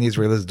level, many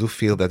Israelis do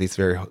feel that it's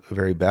very,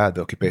 very bad,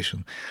 the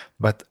occupation.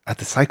 But at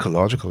the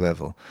psychological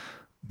level,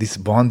 this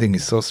bonding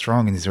is so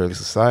strong in Israeli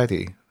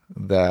society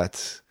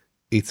that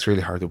it's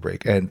really hard to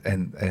break. And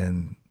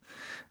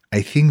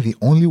I think the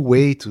only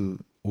way to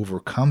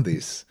overcome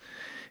this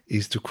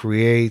is to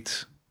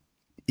create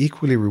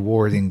equally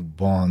rewarding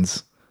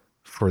bonds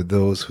for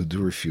those who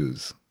do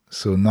refuse.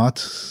 So not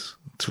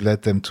to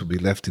let them to be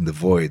left in the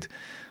void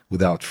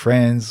without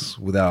friends,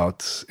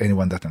 without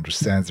anyone that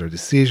understands their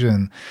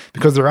decision,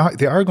 because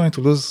they are going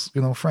to lose,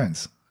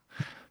 friends.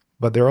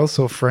 But there are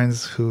also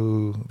friends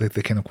that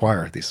they can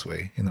acquire this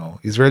way,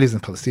 Israelis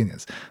and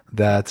Palestinians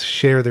that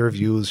share their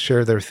views,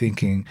 share their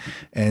thinking.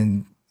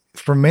 And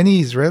for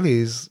many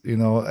Israelis,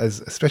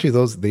 especially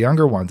the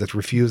younger ones that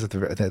refuse at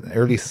an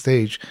early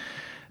stage,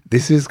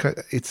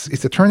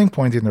 it's a turning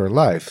point in their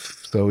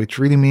life. So it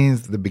really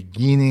means the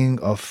beginning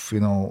of,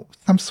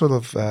 some sort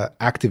of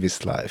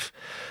activist life.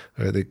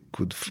 They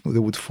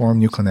would form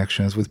new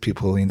connections with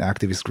people in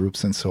activist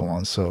groups and so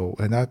on.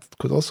 And that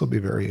could also be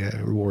very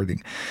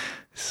rewarding.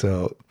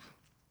 So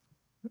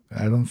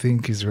I don't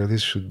think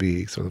Israelis should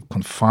be sort of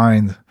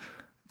confined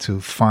to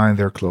find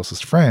their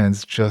closest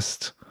friends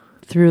just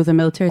through the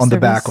military on service. The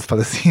back of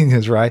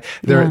Palestinians, right?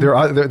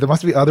 There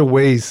must be other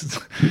ways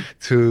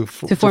to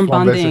form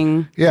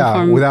bonding,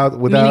 without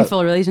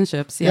meaningful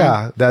relationships.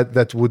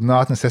 That would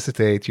not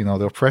necessitate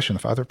the oppression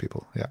of other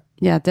people.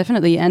 Yeah,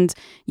 definitely. And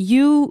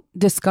you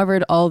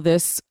discovered all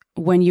this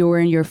when you were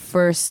in your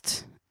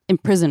first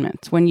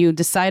imprisonment, when you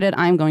decided,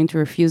 I'm going to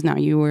refuse now.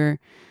 You were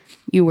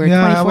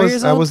 24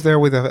 years old? I was there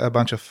with a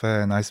bunch of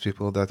nice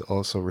people that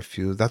also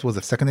refused. That was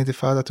the second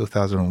Intifada,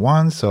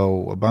 2001.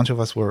 So a bunch of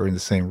us were in the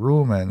same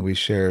room and we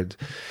shared,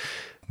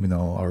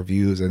 our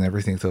views and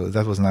everything. So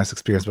that was a nice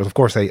experience. But of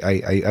course,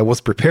 I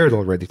was prepared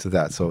already to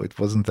that. So it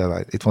wasn't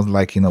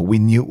like, we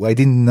knew, I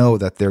didn't know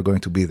that they're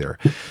going to be there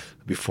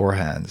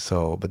beforehand.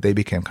 So, but they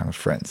became kind of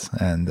friends.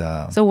 And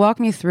so walk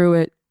me through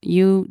it.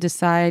 You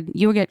decide,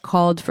 you get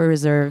called for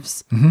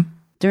reserves. Mm-hmm.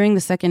 During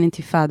the second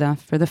Intifada,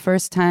 for the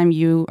first time,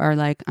 you are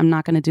like, I'm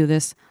not going to do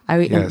this. I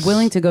am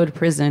willing to go to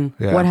prison.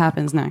 Yeah. What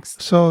happens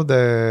next? So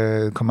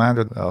the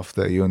commander of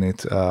the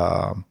unit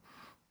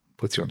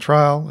puts you on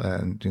trial,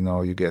 and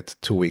you get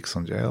 2 weeks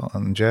in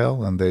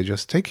jail, and they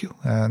just take you,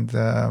 and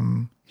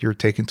you're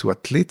taken to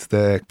Atlit,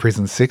 the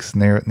prison 6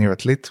 near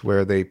Atlit,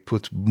 where they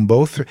put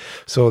both.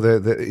 So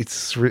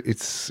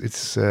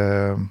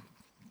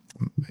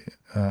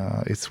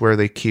it's where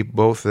they keep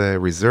both the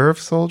reserve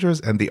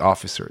soldiers and the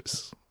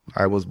officers.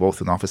 I was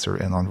both an officer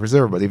and on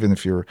reserve, but even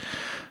if you're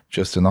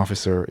just an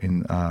officer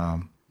in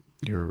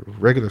your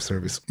regular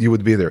service, you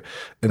would be there.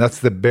 And that's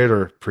the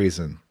better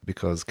prison,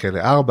 because Kele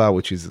Arba,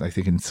 which is, I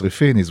think, in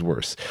Tzrifin, is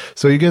worse.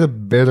 So you get a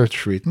better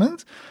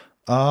treatment,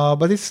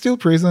 but it's still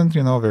prison,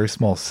 very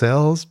small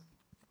cells,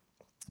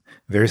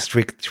 very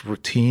strict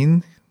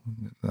routine.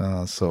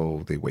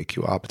 So they wake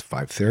you up at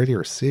 5:30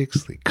 or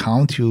 6. They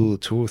count you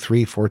 2,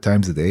 3, 4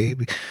 times a day,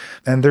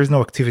 and there's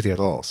no activity at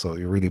all. So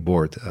you're really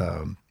bored.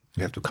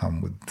 You have to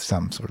come with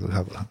some sort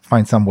of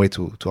find some way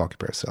to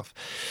occupy yourself,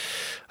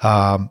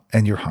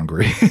 and you're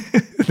hungry.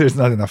 There's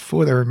not enough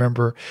food, I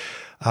remember,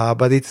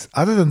 but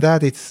other than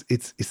that,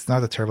 it's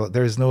not a terrible.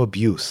 There is no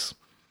abuse.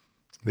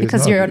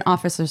 Because you're an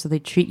officer, so they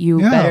treat you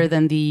better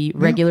than the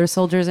regular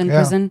soldiers in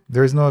prison.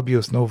 There is no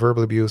abuse, no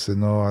verbal abuse, and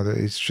no other.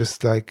 It's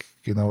just like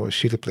a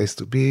shitty place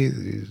to be.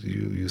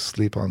 You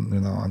sleep on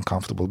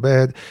uncomfortable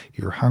bed.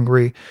 You're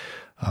hungry,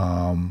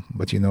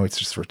 but it's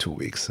just for 2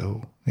 weeks.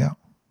 So yeah.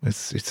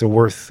 It's a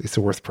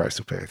worth price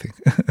to pay, I think.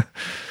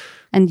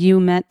 And you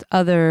met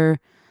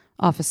other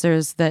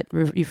officers that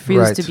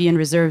refused to be in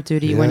reserve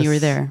duty when you were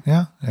there.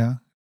 Yeah.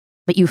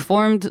 But you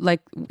formed,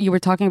 like you were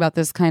talking about,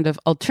 this kind of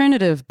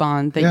alternative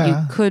bond that you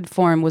could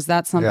form. Was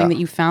that something that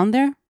you found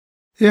there?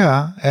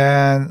 Yeah.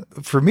 And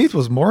for me, it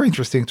was more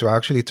interesting to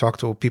actually talk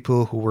to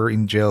people who were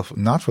in jail,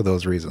 not for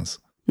those reasons.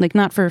 Like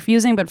not for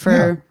refusing, but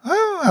for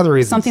other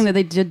reasons. Something that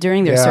they did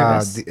during their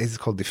service. It's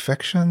called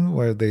defection,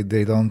 where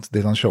they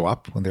don't show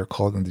up when they're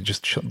called, and they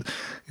just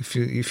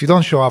if you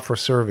don't show up for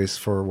service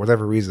for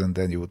whatever reason,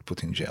 then you would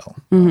put in jail.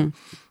 Mm-hmm.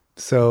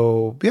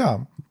 So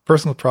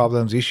personal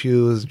problems,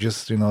 issues,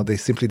 just they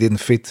simply didn't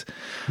fit,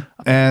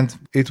 and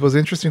it was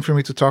interesting for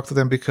me to talk to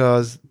them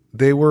because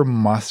they were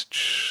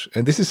much,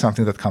 and this is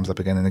something that comes up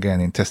again and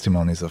again in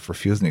testimonies of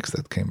refuseniks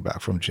that came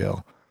back from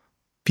jail.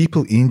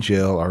 People in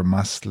jail are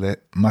much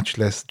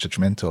less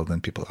judgmental than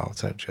people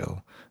outside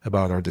jail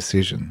about our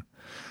decision.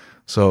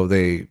 So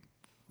they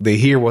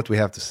hear what we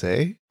have to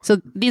say. So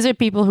these are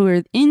people who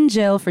are in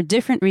jail for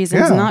different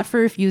reasons, not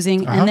for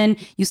refusing. And then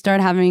you start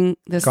having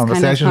this kind of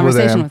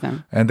conversation with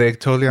them. And they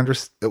totally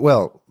understand.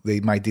 Well, they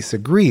might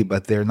disagree,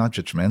 but they're not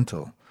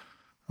judgmental.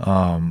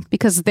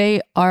 Because they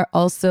are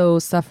also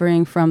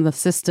suffering from the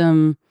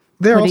system.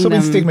 They're also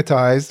been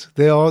stigmatized.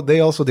 They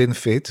also didn't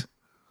fit.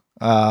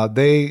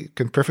 They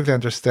can perfectly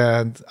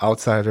understand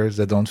outsiders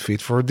that don't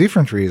fit for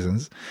different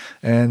reasons,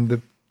 and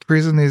the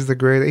prison is the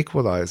great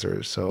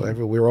equalizer. So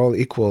we're all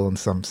equal in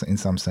some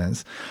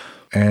sense.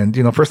 And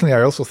personally,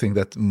 I also think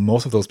that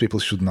most of those people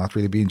should not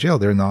really be in jail.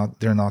 They're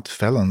not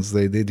felons.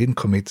 They didn't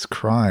commit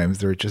crimes.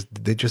 They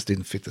just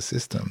didn't fit the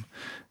system.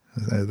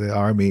 The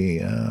army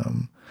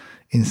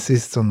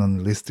insists on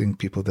enlisting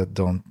people that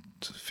don't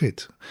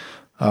fit.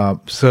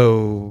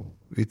 So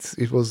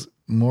it was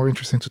more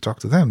interesting to talk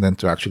to them than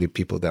to actually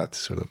people that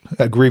sort of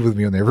agree with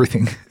me on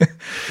everything.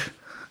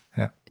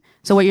 Yeah.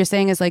 So what you're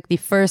saying is like the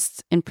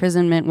first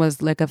imprisonment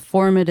was like a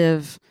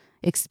formative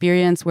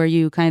experience where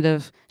you kind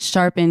of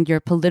sharpened your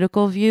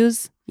political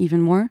views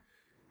even more?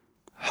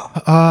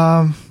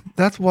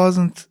 That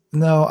wasn't,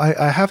 no,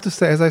 I have to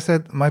say, as I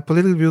said, my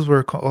political views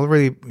were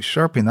already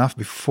sharp enough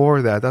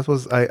before that. That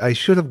was, I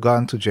should have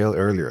gone to jail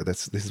earlier.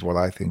 This is what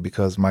I think,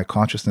 because my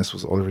consciousness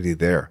was already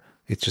there.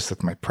 It's just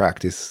that my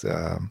practice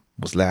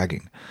was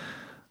lagging.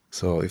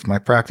 So if my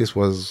practice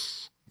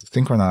was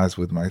synchronized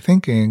with my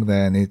thinking,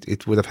 then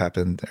it would have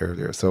happened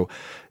earlier. So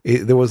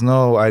there was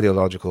no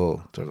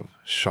ideological sort of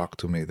shock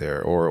to me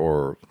there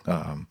or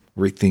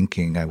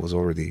rethinking. I was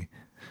already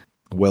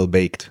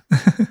well-baked.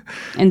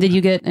 And did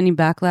you get any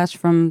backlash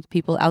from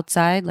people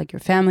outside, like your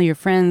family, your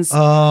friends,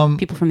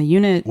 people from the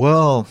unit?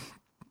 Well,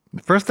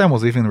 the first time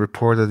was even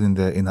reported in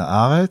the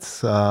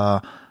Haaretz.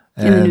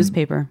 In the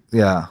newspaper.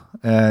 Yeah.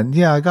 And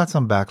yeah, I got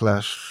some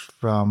backlash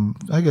from,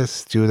 I guess,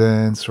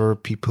 students or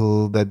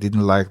people that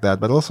didn't like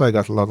that. But also I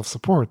got a lot of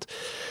support.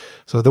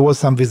 So there was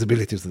some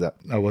visibility to that.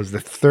 I was the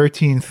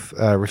 13th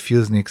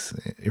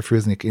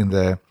refusenik in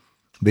the...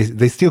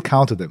 They still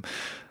counted them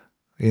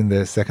in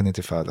the second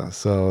Intifada.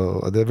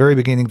 So at the very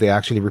beginning, they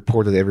actually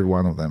reported every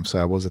one of them. So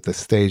I was at the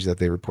stage that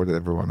they reported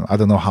every one. I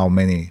don't know how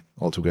many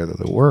altogether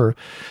there were,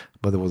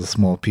 but there was a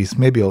small piece,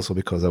 maybe also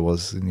because I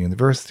was in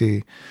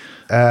university.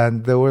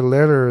 And there were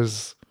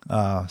letters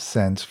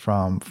sent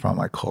from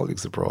my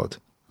colleagues abroad,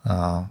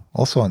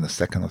 also on the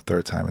second or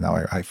third time. And now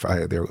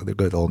they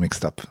got all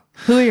mixed up.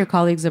 Who are your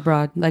colleagues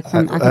abroad? Like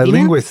from academia?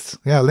 Linguists.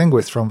 Yeah,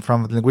 linguists from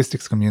the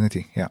linguistics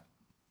community. Yeah.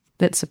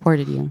 That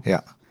supported you.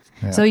 Yeah.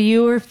 Yeah. So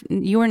you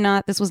were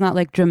not, this was not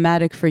like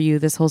dramatic for you,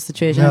 this whole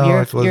situation. No,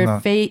 your it was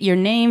not. Your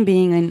name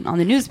being on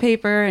the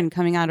newspaper and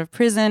coming out of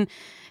prison.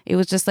 It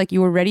was just like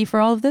you were ready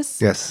for all of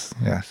this? Yes.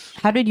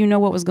 How did you know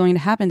what was going to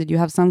happen? Did you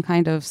have some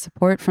kind of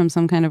support from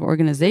some kind of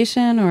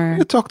organization, or?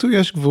 You talk to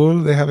Yesh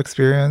Gvul, they have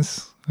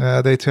experience.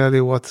 They tell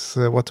you what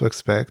to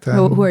expect.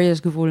 Who are Yesh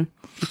Gvul?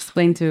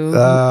 Explain to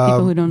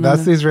people who don't know.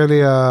 That's the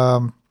Israeli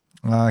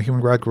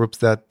human rights groups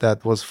that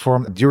was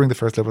formed during the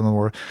First Lebanon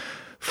War,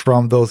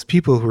 from those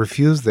people who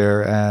refused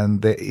there,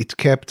 and it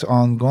kept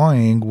on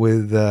going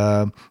with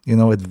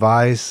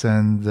advice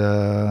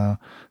and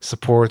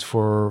support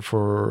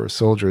for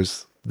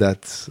soldiers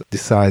that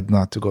decide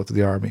not to go to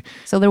the army.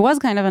 So there was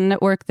kind of a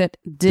network that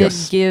did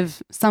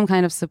give some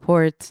kind of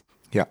support.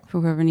 Yeah,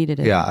 for whoever needed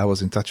it. Yeah, I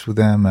was in touch with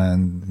them,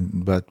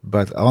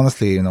 but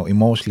honestly,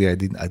 emotionally, I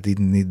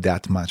didn't need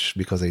that much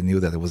because I knew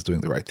that I was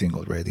doing the right thing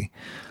already.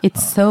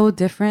 It's so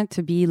different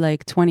to be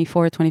like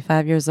 24,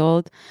 25 years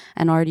old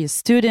and already a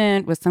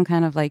student with some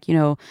kind of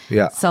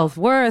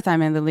self-worth.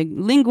 I'm in the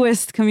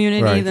linguist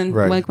community than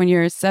like when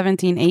you're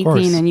 17,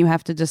 18 and you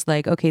have to just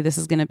like, okay, this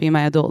is going to be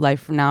my adult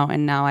life from now,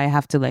 and now I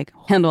have to like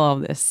handle all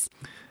of this.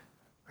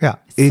 Yeah,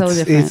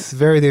 it's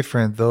very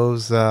different.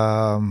 Those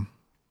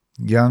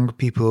young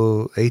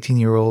people,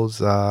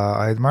 18-year-olds,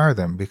 I admire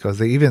them because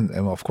they even,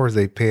 of course,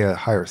 they pay a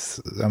higher.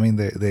 I mean,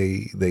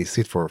 they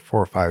sit for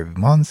 4 or 5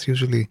 months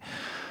usually,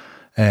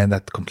 and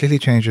that completely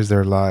changes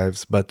their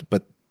lives. But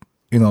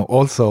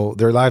also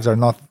their lives are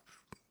not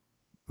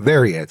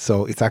there yet.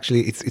 So it's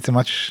actually it's a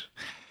much.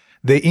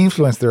 They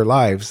influence their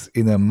lives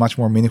in a much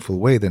more meaningful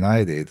way than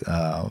I did.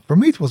 For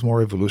me, it was more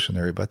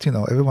revolutionary. But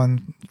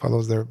everyone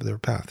follows their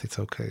path. It's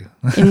okay.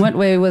 In what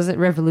way was it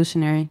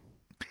revolutionary?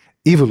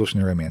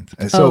 Evolutionary, I meant.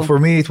 And so for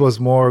me, it was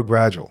more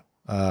gradual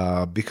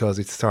because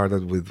it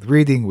started with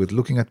reading, with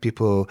looking at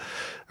people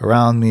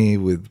around me,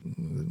 with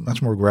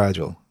much more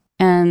gradual.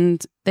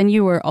 And then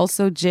you were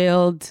also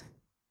jailed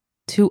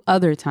 2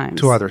 other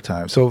times. 2 other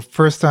times. So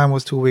first time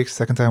was 2 weeks,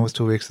 second time was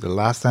 2 weeks. The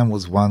last time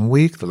was 1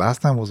 week. The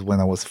last time was when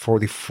I was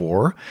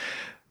 44.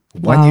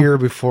 Wow. 1 year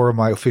before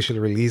my official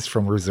release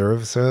from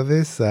reserve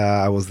service.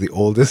 I was the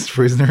oldest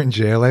prisoner in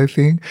jail, I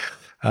think.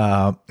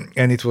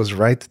 And it was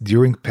right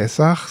during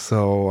Pesach.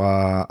 So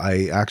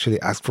I actually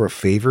asked for a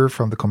favor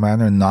from the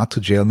commander not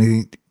to jail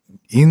me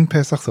in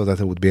Pesach so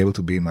that I would be able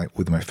to be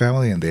with my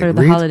family. And they agreed.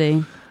 For the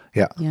holiday.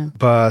 Yeah.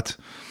 But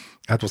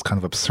that was kind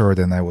of absurd.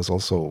 And I was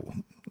also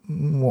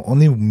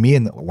only me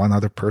and one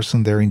other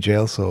person there in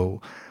jail.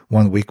 So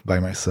 1 week by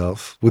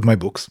myself with my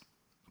books.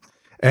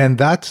 And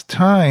that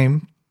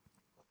time,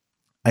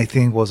 I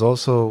think, was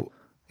also,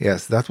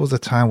 yes, that was the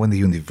time when the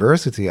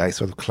university, I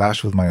sort of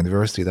clashed with my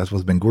university. That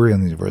was Ben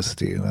Gurion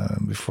University,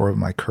 before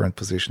my current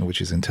position,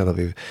 which is in Tel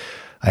Aviv.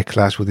 I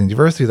clashed with the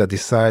university that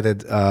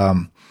decided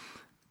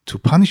to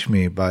punish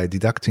me by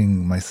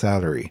deducting my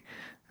salary.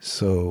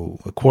 So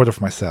a quarter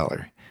of my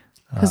salary.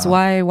 Because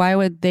why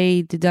would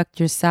they deduct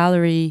your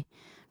salary?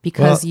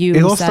 Because you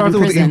it all sat started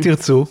in prison. with Im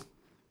Tirtzu.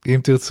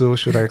 Im Tirtzu,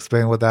 should I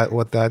explain what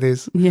that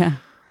is? Yeah.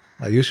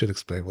 You should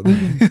explain what that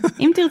is.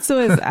 Im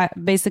Tirtzu is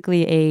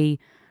basically a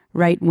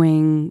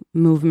right-wing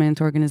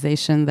movement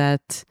organization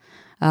that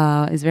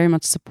is very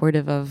much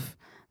supportive of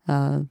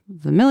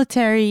the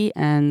military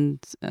and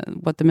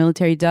what the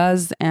military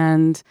does.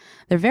 And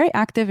they're very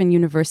active in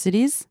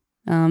universities.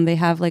 They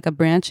have like a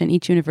branch in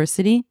each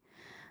university.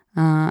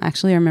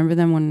 Actually, I remember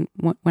them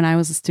when I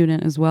was a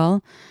student as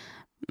well.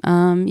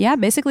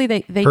 Basically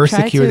they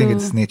persecuting try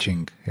and to,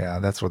 snitching. Yeah,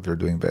 that's what they're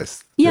doing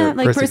best. Yeah,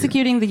 They're like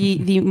persecuting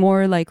the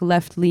more like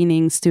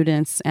left-leaning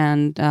students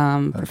and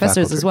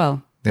professors faculty as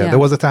well. Yeah, there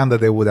was a time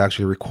that they would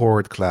actually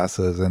record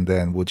classes and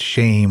then would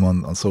shame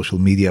on social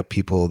media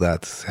people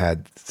that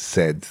had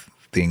said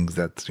things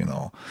that,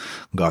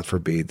 God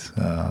forbid,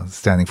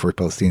 standing for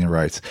Palestinian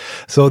rights.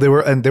 So they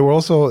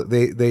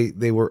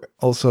were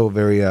also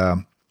very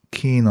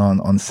keen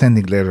on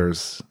sending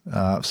letters.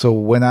 So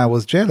when I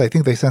was jailed, I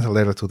think they sent a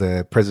letter to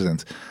the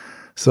president.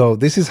 So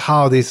this is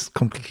how this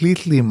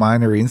completely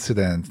minor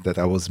incident that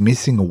I was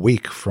missing a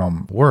week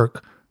from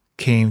work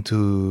came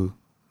to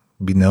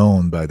be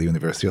known by the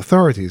university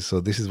authorities.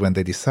 So this is when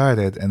they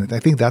decided, and I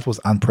think that was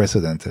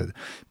unprecedented.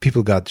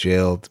 People got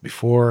jailed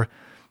before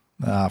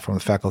from the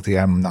faculty.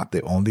 I'm not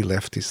the only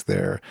leftist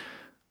there.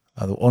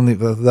 That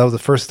was the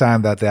first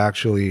time that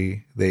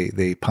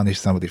they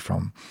punished somebody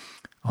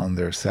on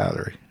their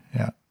salary.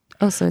 Yeah.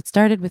 Oh, so it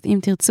started with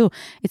Im Tirtzu.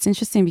 It's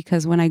interesting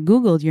because when I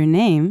Googled your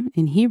name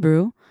in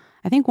Hebrew,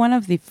 I think one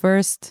of the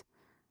first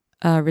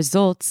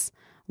results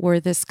were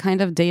this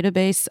kind of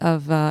database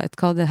of, it's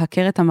called the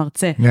Hakeret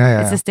HaMartze.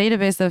 It's this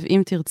database of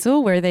Im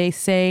Tirtzu where they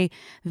say,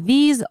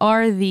 these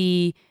are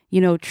the,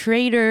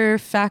 traitor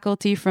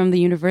faculty from the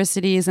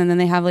universities, and then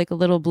they have like a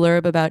little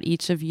blurb about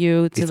each of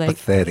you. It's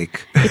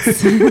pathetic.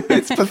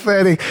 It's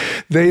pathetic.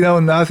 They know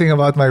nothing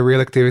about my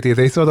real activity.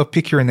 They sort of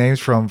pick your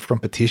names from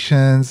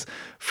petitions,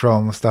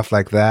 from stuff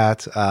like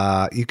that.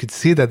 You could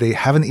see that they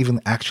haven't even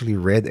actually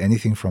read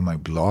anything from my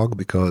blog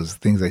because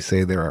things I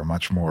say there are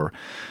much more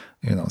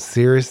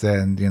serious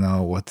than,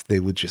 what they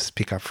would just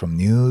pick up from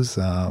news.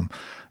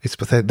 It's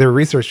pathetic. Their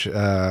research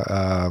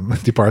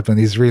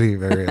department is really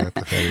very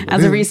pathetic.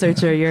 As a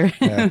researcher, you're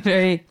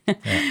very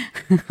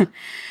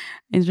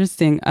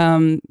interesting.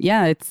 But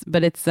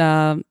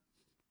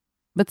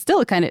still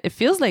it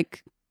feels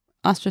like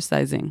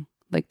ostracizing,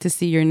 like to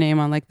see your name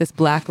on like this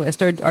blacklist.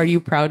 Or are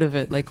you proud of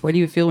it? Like, what do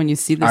you feel when you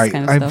see this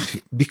kind of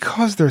stuff?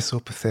 Because they're so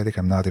pathetic,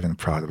 I'm not even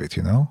proud of it,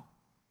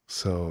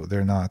 So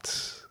they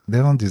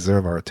don't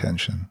deserve our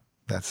attention.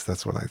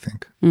 That's what I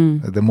think.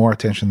 The more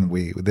attention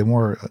we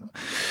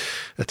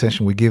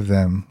give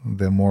them,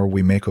 the more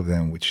we make of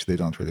them, which they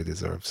don't really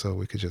deserve. So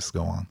we could just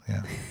go on.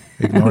 Yeah.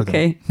 Ignore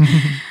them.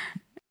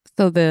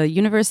 So the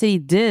university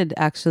did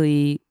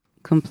actually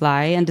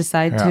comply and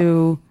decide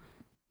to,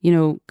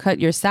 cut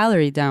your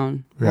salary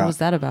down. What was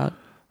that about?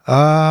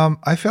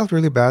 I felt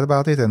really bad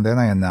about it. And then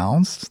I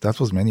announced, that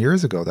was many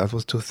years ago. That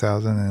was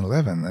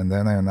 2011. And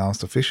then I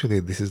announced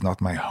officially, this is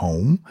not my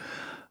home.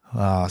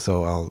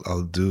 So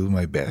I'll do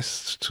my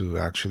best to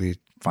actually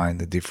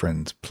find a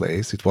different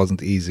place. It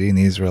wasn't easy in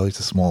Israel. It's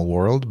a small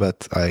world,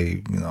 but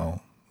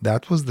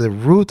that was the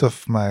root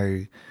of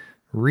my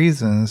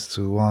reasons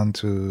to want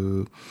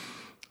to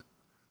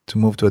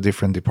move to a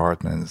different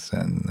department.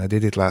 And I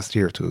did it last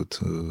year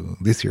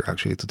this year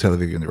actually, to Tel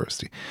Aviv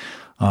University.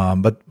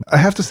 But I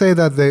have to say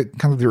that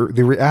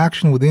the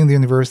reaction within the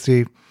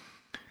university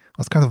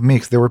was kind of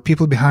mixed. There were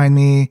people behind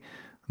me.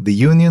 The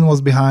union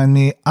was behind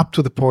me up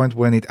to the point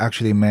when it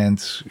actually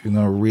meant,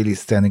 really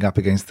standing up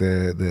against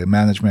the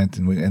management,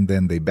 and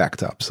then they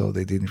backed up. So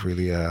they didn't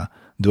really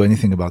do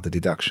anything about the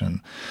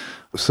deduction.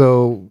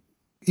 So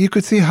you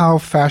could see how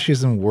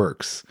fascism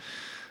works.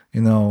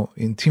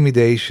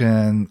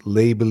 Intimidation,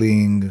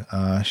 labeling,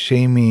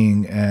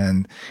 shaming,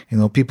 and,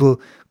 people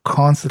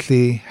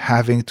constantly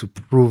having to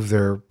prove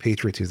their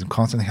patriotism,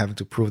 constantly having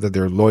to prove that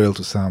they're loyal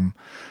to some,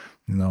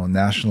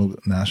 national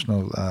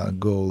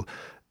goal,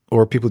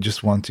 or people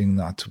just wanting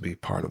not to be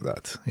part of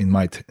that in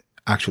my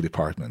actual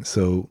department.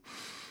 So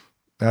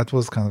that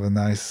was kind of a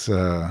nice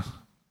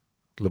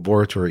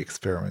laboratory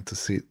experiment to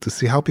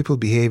see how people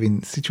behave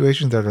in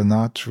situations that are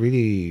not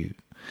really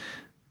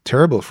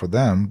terrible for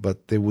them,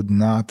 but they would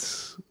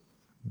not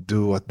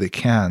do what they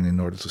can in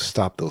order to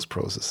stop those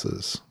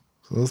processes.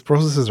 So those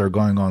processes are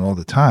going on all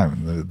the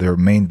time. Their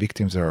main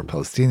victims are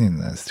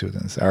Palestinian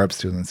students, Arab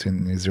students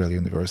in Israeli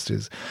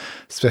universities,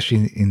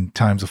 especially in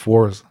times of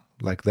wars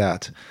like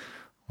that,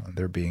 when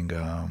they're being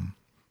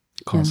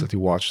constantly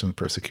watched and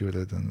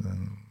persecuted,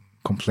 and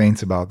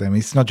complaints about them.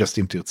 It's not just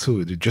Im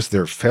Tirtzu, just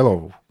their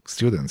fellow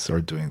students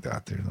are doing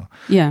that.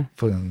 Yeah.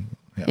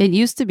 It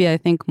used to be, I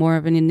think, more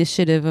of an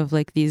initiative of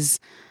like these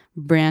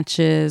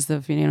branches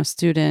of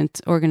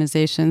student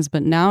organizations,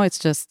 but now it's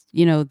just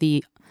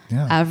the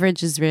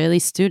average Israeli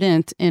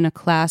student in a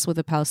class with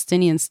a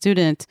Palestinian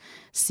student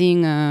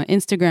seeing an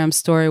Instagram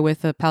story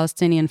with a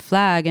Palestinian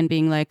flag and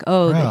being like,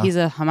 he's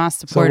a Hamas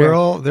supporter.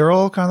 So they're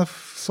all kind of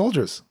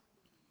soldiers.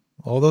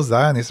 All those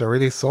Zionists are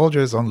really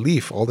soldiers on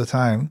leave all the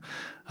time,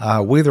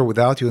 with or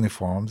without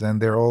uniforms,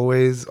 and they're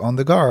always on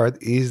the guard.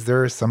 Is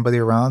there somebody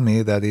around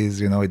me that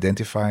is,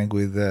 identifying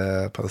with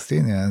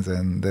Palestinians,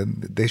 and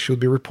then they should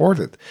be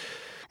reported.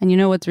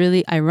 And what's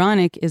really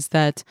ironic is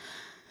that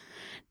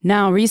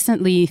now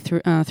recently,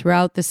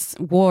 throughout this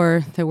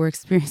war that we're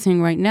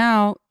experiencing right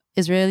now,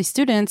 Israeli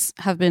students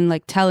have been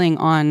like telling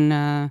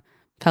on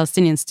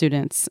Palestinian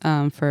students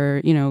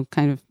for,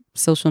 kind of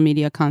social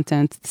media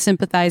content,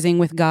 sympathizing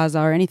with Gaza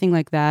or anything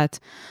like that.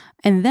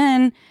 And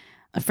then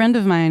a friend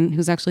of mine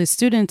who's actually a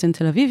student in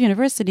Tel Aviv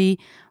University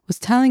was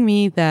telling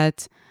me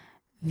that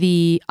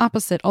the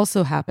opposite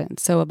also happened.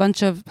 So a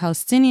bunch of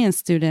Palestinian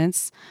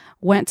students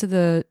went to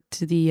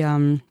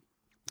the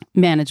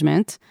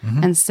management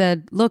and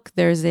said, look,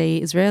 there's a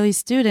Israeli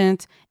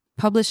student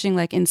publishing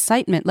like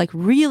incitement, like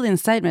real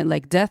incitement,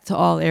 like death to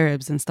all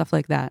Arabs and stuff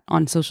like that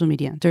on social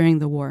media during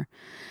the war.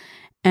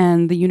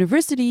 And the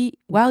university,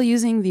 while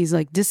using these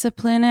like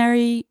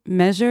disciplinary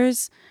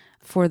measures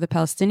for the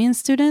Palestinian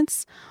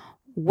students,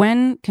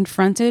 when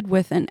confronted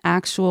with an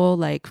actual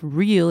like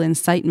real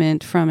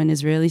incitement from an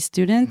Israeli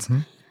student,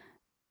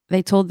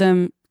 they told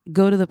them,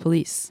 go to the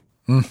police.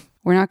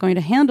 We're not going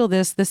to handle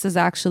this. This is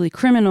actually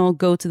criminal.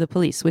 Go to the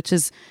police, which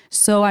is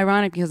so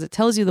ironic because it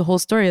tells you the whole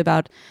story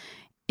about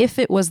if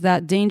it was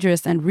that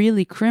dangerous and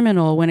really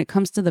criminal when it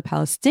comes to the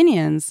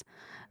Palestinians,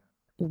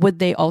 would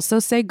they also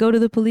say go to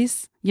the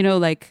police?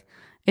 Like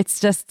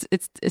it's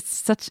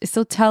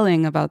so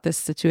telling about this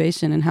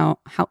situation and how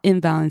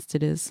imbalanced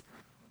it is.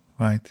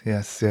 Right.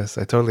 Yes.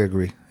 I totally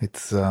agree.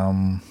 It's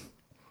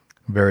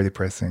very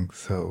depressing.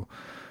 So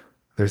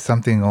there's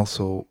something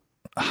also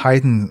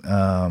heightened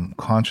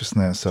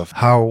consciousness of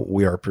how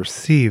we are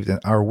perceived, and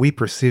are we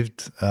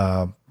perceived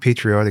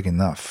patriotic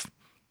enough?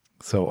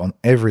 So on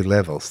every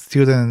level,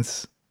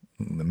 students,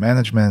 the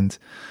management,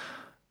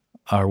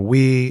 are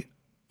we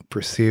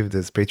perceived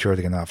as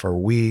patriotic enough? Are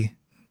we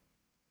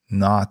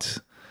not,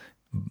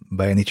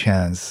 by any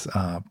chance,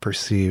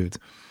 perceived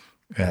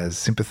as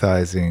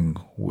sympathizing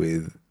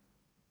with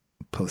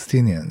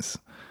Palestinians?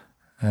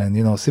 And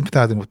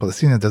sympathizing with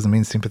Palestinians doesn't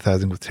mean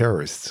sympathizing with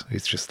terrorists.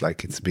 It's just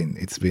like it's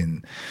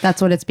been.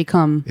 That's what it's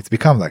become. It's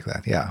become like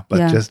that, yeah.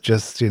 But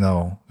just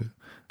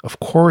of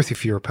course,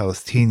 if you're a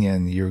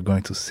Palestinian, you're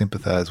going to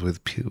sympathize with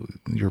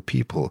your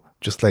people,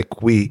 just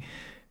like we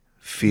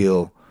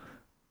feel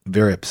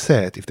very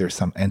upset if there's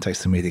some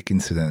anti-Semitic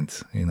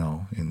incident,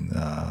 in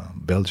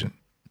Belgium.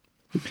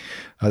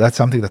 That's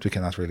something that we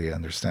cannot really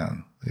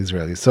understand,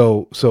 Israelis.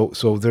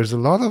 So there's a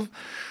lot of,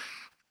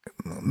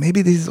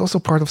 maybe this is also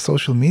part of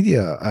social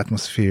media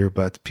atmosphere,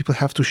 but people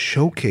have to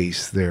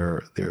showcase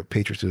their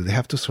patriotism. They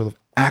have to sort of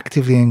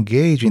actively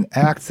engage in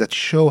acts that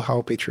show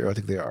how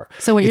patriotic they are.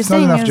 So what you're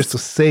saying is, it's not enough just to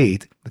say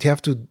it, but you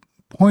have to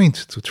point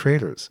to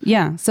traitors.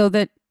 Yeah, so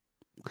that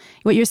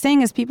what you're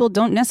saying is people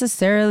don't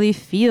necessarily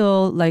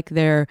feel like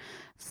they're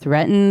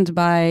threatened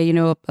by,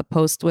 a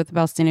post with a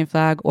Palestinian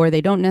flag, or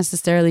they don't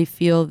necessarily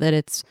feel that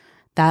it's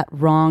that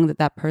wrong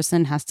that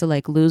person has to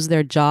like lose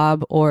their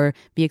job or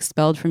be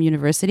expelled from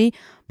university,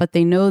 but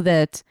they know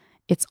that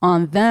it's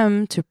on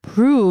them to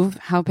prove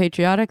how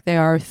patriotic they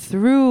are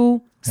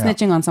through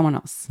snitching on someone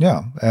else.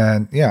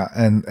 And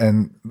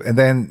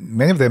then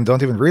many of them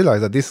don't even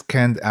realize that this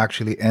can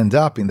actually end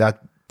up in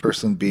that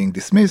person being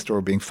dismissed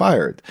or being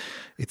fired.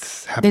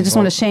 It's happening. They just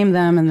want to shame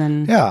them, and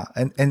then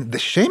and the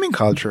shaming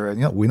culture,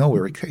 and we know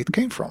where it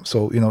came from.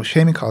 So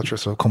shaming culture,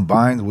 so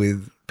combined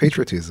with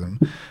patriotism,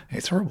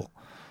 it's horrible.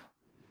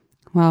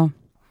 Wow.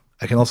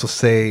 I can also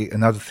say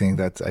another thing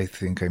that I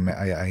think I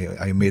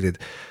admitted.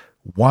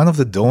 One of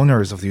the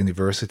donors of the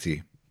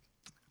university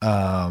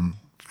from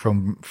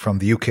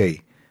the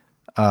UK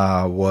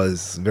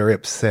was very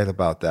upset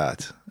about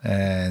that,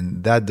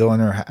 and that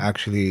donor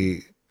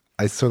actually,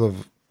 I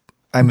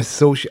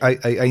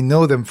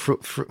know them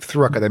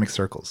through academic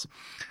circles.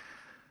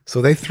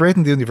 So they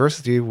threatened the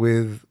university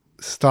with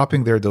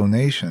stopping their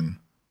donation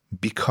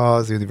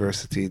because the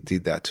university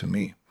did that to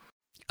me.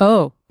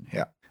 Oh.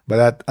 Yeah.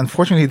 But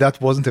unfortunately, that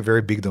wasn't a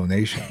very big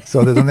donation.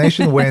 So the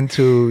donation went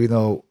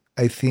to,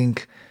 I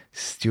think,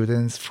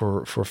 students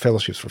for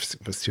fellowships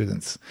for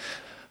students,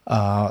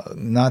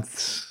 not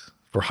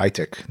for high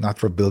tech, not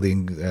for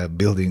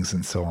buildings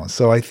and so on.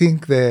 So I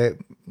think the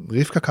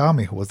Rivka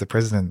Karmi, who was the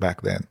president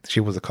back then, she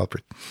was the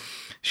culprit.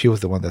 She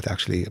was the one that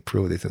actually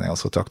approved it, and I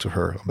also talked to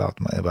her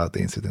about the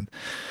incident.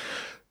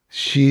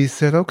 She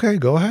said, "Okay,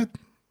 go ahead."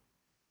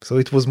 So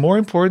it was more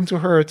important to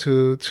her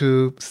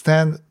to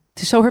stand.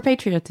 To show her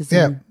patriotism.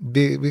 Yeah,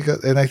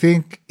 because, and I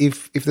think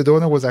if the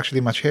donor was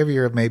actually much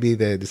heavier, maybe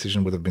the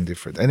decision would have been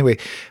different. Anyway,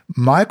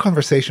 my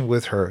conversation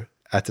with her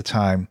at the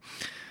time,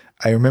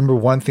 I remember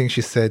one thing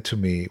she said to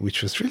me,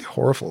 which was really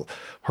horrible.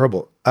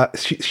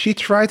 She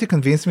tried to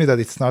convince me that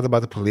it's not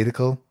about the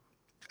political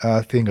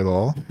thing at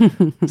all.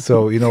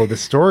 So, the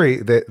story,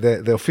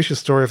 the official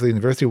story of the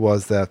university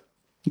was that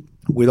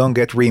we don't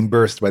get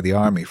reimbursed by the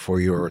army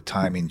for your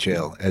time in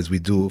jail as we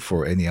do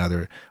for any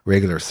other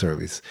regular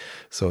service.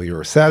 So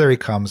your salary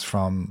comes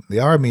from the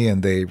army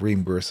and they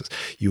reimburse us.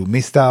 You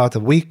missed out a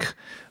week.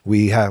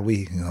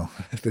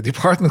 The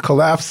department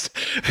collapsed.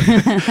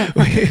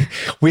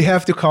 we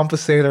have to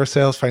compensate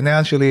ourselves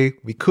financially.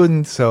 We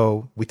couldn't,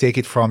 so we take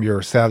it from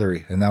your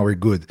salary and now we're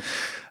good.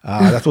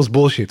 That was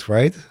bullshit,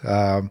 right?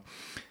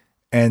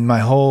 And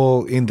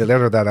in the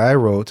letter that I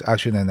wrote,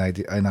 actually, and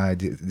I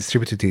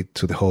distributed it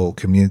to the whole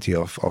community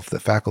of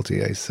the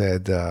faculty, I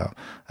said,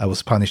 I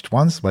was punished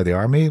once by the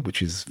army,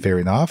 which is fair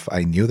enough.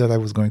 I knew that I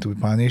was going to be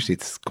punished.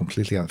 It's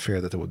completely unfair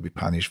that I would be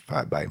punished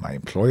by my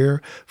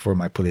employer for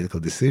my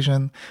political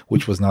decision,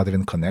 which was not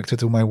even connected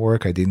to my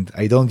work. I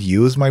don't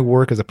use my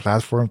work as a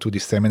platform to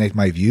disseminate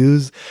my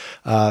views.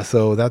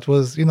 So that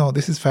was,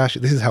 this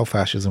is how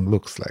fascism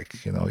looks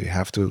like. You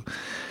have to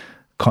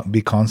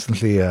be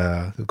constantly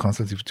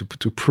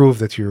to prove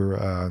that you're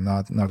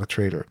not a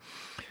traitor.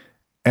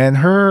 And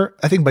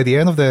I think by the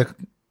end of the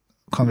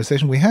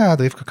conversation we had,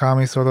 Rivka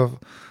Karmi sort of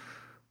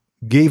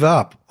gave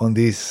up on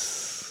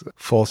this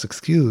false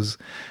excuse.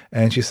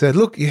 And she said,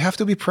 look, you have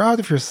to be proud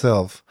of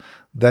yourself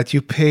that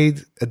you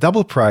paid a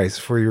double price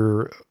for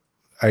your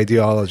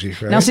ideology.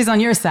 Right? Now she's on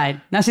your side.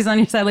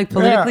 Like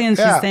politically, and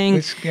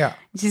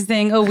she's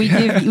saying, oh, we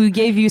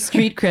gave you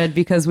street cred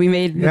because we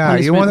made the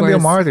punishment you want to worse. be a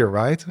martyr,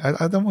 right?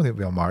 I don't want to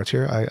be a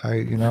martyr. I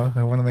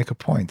want to make a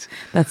point.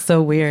 That's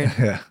so weird.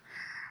 Yeah.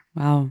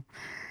 Wow.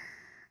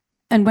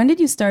 And when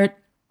did you start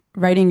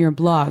writing your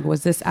blog?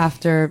 Was this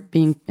after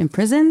being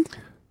imprisoned?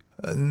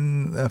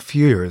 A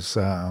few years.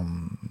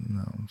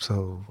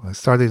 So I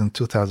started in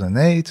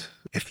 2008.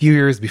 A few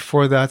years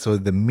before that, so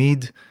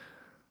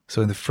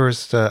in the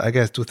first,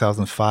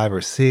 2005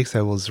 or 6,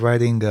 I was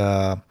writing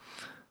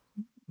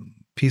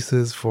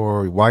pieces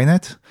for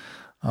Ynet.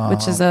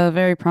 Which is a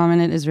very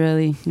prominent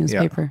Israeli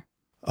newspaper.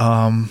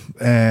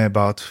 Yeah.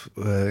 About,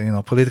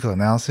 political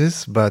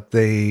analysis, but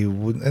they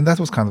would, and that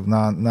was kind of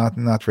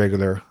not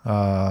regular.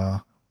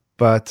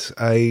 But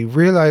I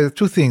realized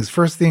two things.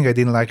 First thing, I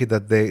didn't like it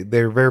that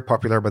they're very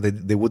popular, but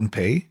they wouldn't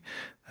pay,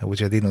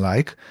 which I didn't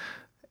like.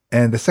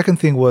 And the second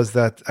thing was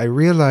that I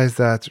realized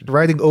that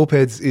writing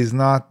op-eds is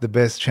not the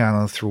best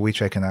channel through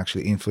which I can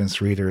actually influence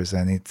readers,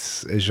 and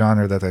it's a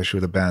genre that I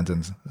should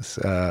abandon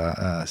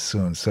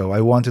soon. So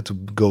I wanted to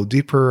go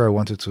deeper. I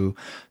wanted to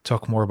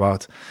talk more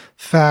about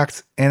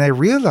facts. And I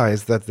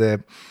realized that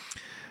the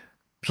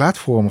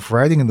platform of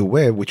writing in the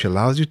web, which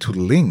allows you to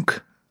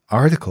link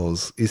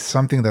articles, is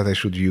something that I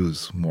should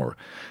use more.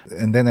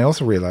 And then I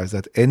also realized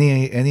that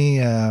any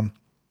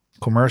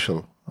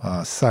commercial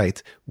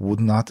site would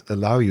not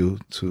allow you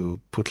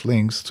to put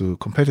links to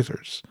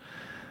competitors.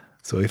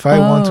 So if I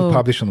want to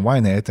publish on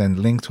Ynet and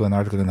link to an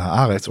article in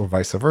Haaretz or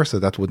vice versa,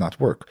 that would not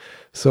work.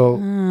 So,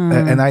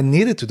 and I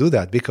needed to do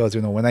that because,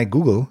 when I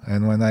Google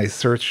and when I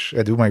search,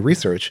 I do my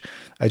research,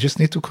 I just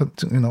need to,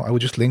 I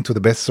would just link to the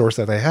best source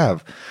that I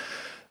have.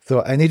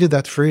 So I needed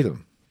that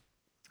freedom.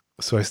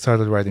 So I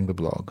started writing the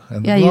blog.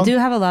 And you do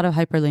have a lot of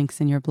hyperlinks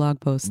in your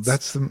blog posts.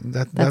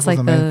 That was like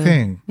the main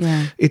thing.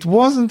 Yeah. It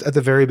wasn't at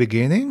the very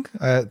beginning.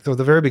 So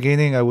the very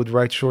beginning, I would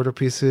write shorter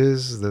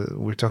pieces.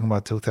 We're talking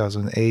about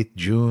 2008,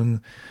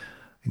 June,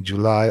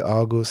 July,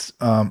 August,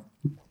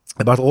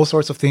 about all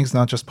sorts of things,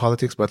 not just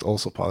politics, but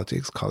also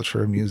politics,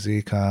 culture,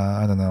 music,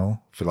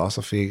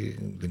 philosophy,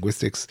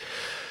 linguistics.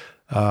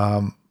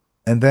 And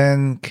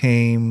then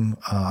came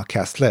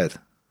Cast-Led.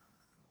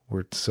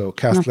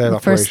 Cast-Led operation.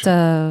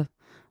 First,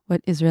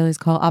 what Israelis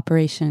call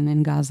operation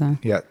in Gaza.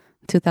 Yeah.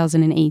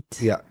 2008.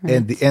 Yeah, right?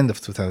 and the end of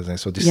 2008,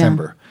 so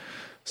December. Yeah.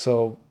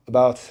 So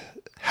about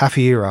half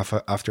a year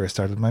after I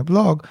started my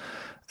blog,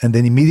 and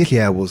then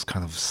immediately I was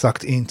kind of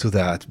sucked into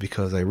that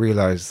because I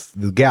realized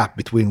the gap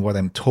between what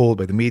I'm told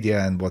by the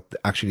media and what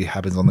actually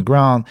happens on the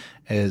ground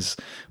as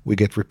we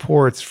get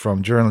reports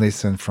from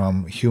journalists and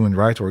from human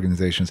rights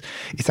organizations.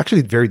 It's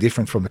actually very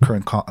different from the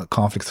current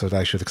conflicts that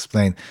I should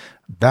explain.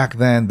 Back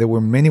then, there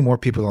were many more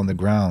people on the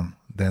ground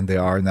than they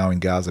are now in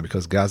Gaza,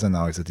 because Gaza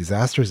now is a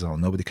disaster zone.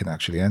 Nobody can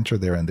actually enter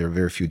there, and there are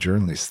very few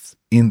journalists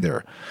in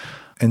there.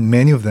 And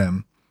many of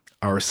them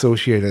are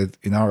associated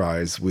in our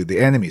eyes with the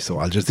enemy. So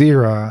Al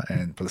Jazeera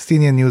and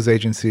Palestinian news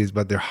agencies,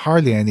 but there are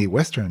hardly any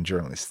Western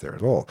journalists there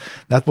at all.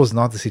 That was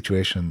not the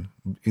situation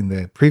in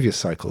the previous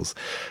cycles.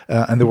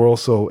 And there were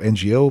also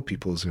NGO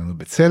people,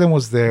 B'Tselem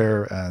was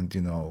there, and,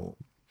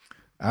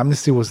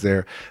 Amnesty was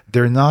there.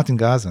 They're not in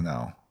Gaza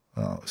now.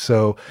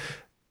 So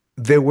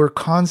there were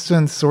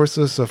constant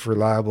sources of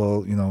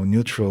reliable,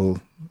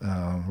 neutral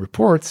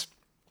reports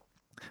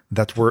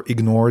that were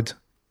ignored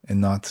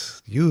and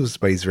not used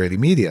by Israeli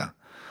media.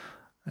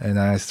 And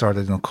I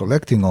started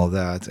collecting all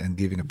that and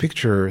giving a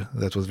picture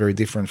that was very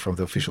different from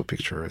the official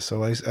picture. So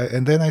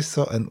then I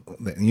saw, and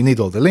you need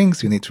all the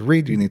links, you need to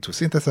read, you need to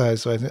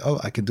synthesize. So I said,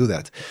 I can do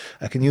that.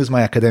 I can use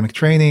my academic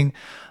training.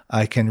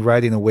 I can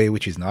write in a way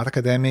which is not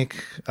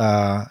academic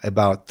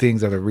about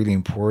things that are really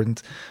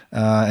important.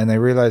 And I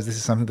realized this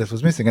is something that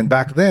was missing. And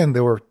back then,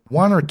 there were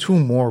one or two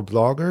more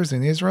bloggers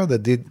in Israel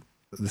that did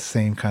the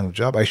same kind of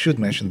job. I should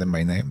mention them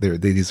by name.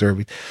 They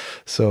deserve it.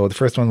 So the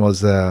first one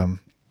was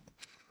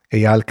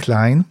Eyal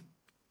Klein.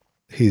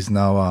 He's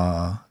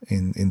now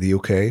in the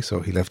UK,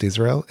 so he left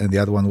Israel. And the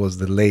other one was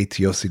the late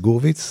Yossi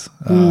Gurvitz,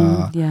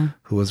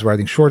 who was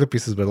writing shorter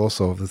pieces, but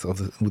also with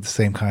the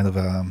same kind of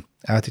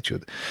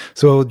attitude.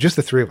 So just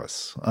the three of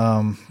us.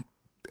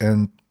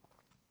 And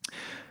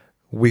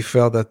we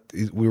felt that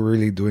we were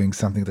really doing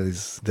something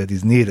that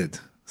is needed,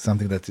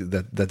 something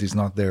that is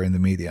not there in the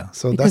media.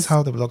 So that's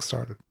how the blog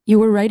started. You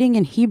were writing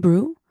in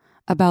Hebrew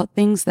about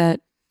things that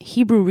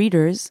Hebrew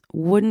readers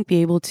wouldn't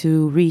be able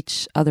to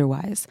reach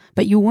otherwise.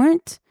 But you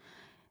weren't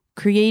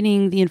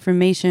creating the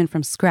information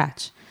from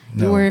scratch.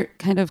 No. You were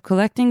kind of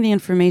collecting the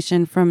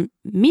information from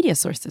media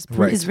sources,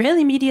 from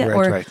Israeli media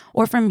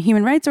or from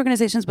human rights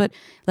organizations, but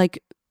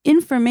like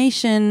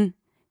information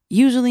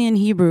usually in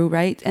Hebrew,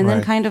 right? And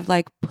then kind of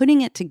like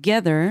putting it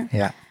together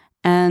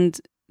and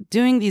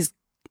doing these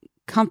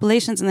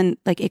compilations and then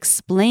like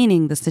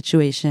explaining the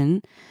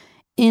situation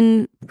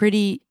in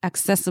pretty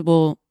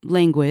accessible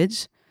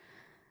language.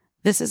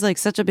 This is like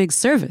such a big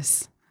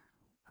service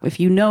if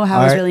you know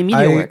how Israeli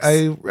media works.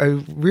 I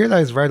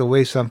realized right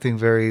away something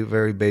very,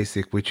 very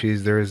basic, which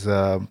is there is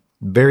a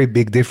very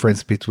big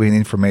difference between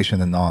information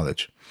and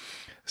knowledge.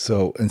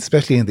 So,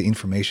 especially in the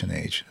information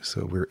age.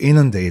 So we're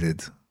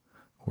inundated,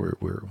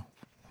 we're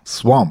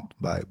swamped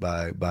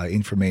by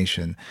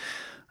information.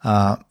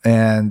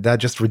 And that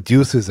just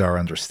reduces our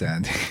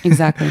understanding.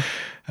 Exactly.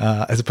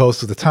 As opposed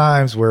to the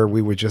times where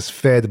we were just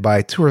fed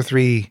by 2 or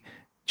 3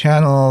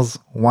 channels,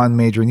 one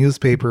major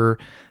newspaper,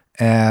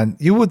 and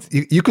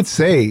you could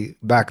say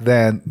back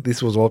then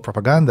this was all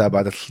propaganda,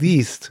 but at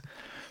least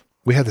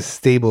we had a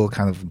stable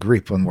kind of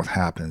grip on what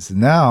happens.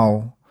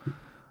 Now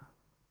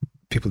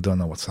people don't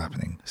know what's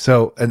happening.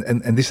 So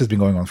and this has been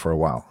going on for a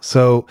while.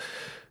 So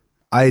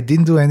I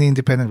didn't do any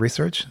independent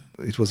research.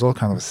 It was all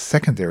kind of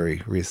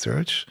secondary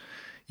research.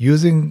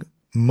 Using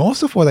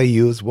most of what I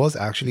used was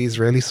actually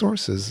Israeli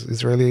sources,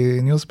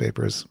 Israeli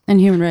newspapers. And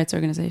human rights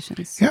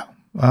organizations. Yeah.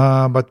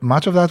 But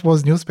much of that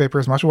was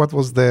newspapers. Much of what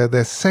was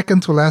the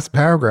second to last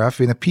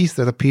paragraph in a piece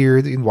that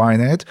appeared in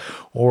Ynet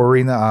or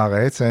in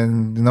Haaretz,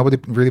 and nobody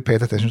really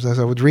paid attention to that.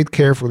 So I would read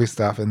carefully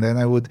stuff, and then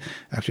I would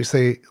actually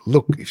say,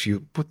 look, if you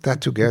put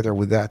that together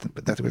with that,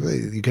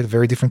 you get a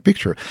very different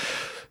picture.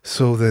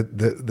 So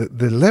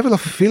the level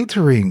of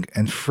filtering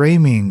and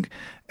framing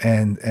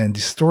and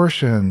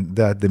distortion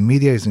that the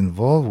media is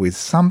involved with,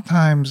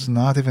 sometimes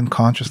not even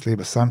consciously,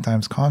 but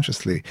sometimes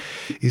consciously,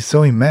 is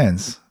so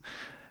immense.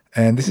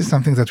 And this is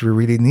something that we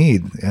really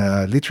need,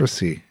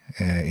 literacy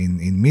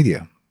in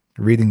media,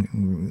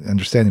 reading,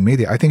 understanding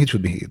media. I think it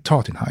should be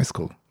taught in high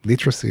school,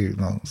 literacy,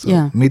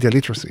 media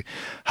literacy,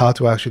 how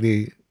to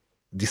actually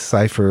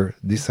decipher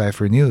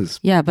news.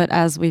 Yeah, but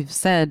as we've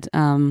said,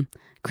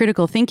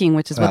 critical thinking,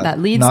 which is what that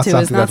leads to,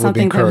 is not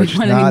something that we want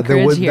to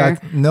encourage here.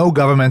 No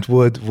government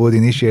would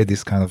initiate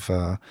this kind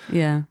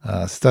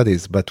of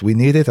studies, but we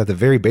need it at the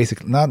very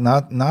basic,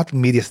 not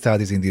media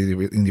studies in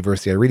the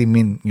university. I really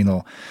mean,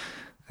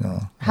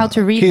 how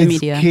to read the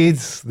media.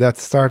 Kids that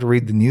start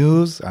read the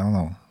news, I don't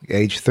know,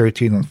 age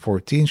 13 or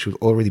 14 should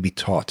already be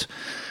taught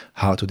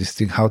how to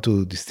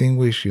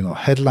distinguish,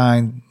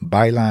 headline,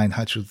 byline,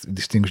 how to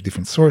distinguish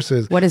different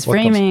sources. What is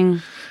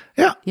framing?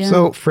 Yeah.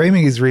 So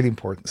framing is really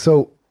important.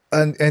 So,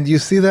 and you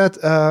see that,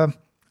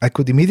 I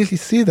could immediately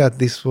see that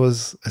this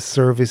was a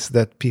service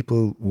that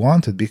people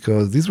wanted,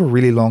 because these were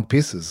really long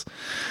pieces,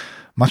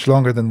 much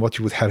longer than what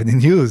you would have in the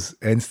news.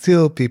 And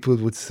still people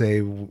would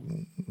say,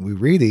 we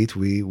read it,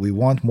 we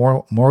want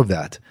more of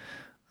that.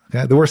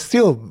 Okay? There were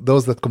still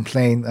those that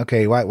complain,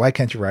 okay, why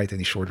can't you write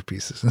any shorter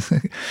pieces?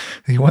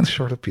 You want a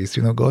shorter piece,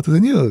 go to the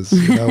news.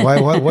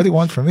 What do you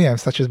want from me? I'm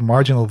such a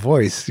marginal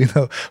voice.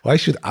 Why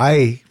should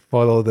I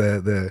follow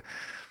the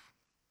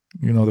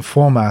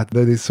format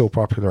that is so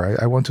popular?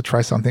 I want to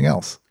try something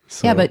else.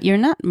 So. Yeah, but you're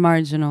not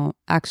marginal,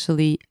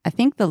 actually. I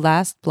think the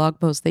last blog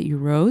post that you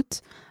wrote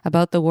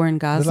about the war in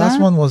Gaza... The last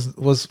one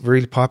was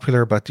really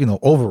popular, but,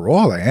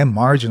 overall, I am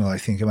marginal, I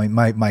think,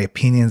 my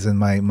opinions and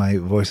my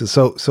voices.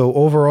 So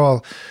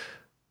overall...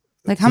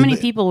 Like, how many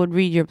people would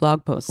read your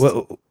blog posts?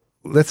 Well,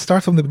 let's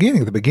start from the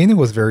beginning. The beginning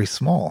was very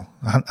small,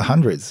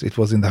 hundreds. It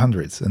was in the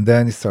hundreds. And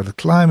then it started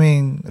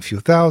climbing, a few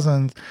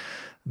thousand.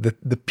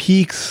 The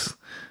peaks,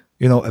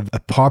 a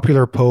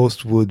popular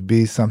post would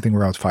be something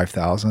around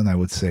 5,000. I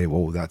would say,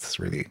 whoa, that's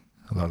really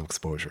a lot of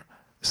exposure.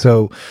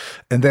 So,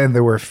 and then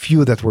there were a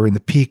few that were in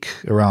the peak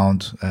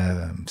around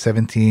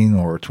 17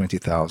 or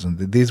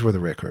 20,000. These were the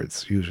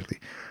records usually.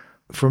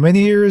 For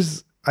many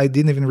years, I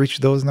didn't even reach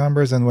those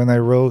numbers. And when I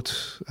wrote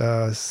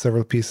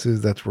several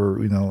pieces that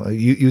were,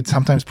 you'd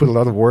sometimes put a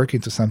lot of work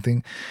into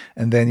something,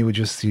 and then you would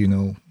just see,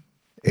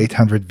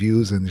 800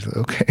 views, and you're like,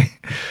 okay.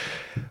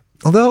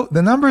 Although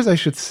the numbers, I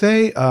should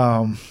say,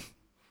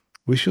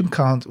 we shouldn't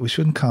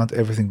count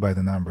everything by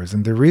the numbers.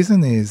 And the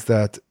reason is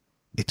that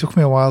it took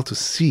me a while to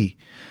see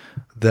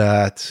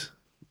that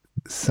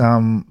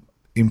some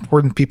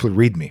important people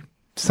read me.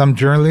 Some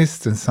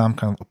journalists and some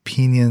kind of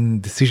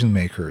opinion decision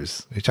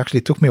makers. It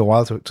actually took me a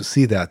while to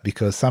see that,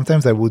 because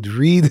sometimes I would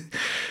read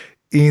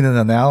in an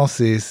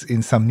analysis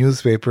in some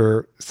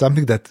newspaper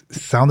something that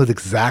sounded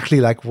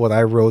exactly like what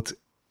I wrote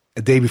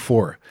a day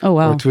before. Oh,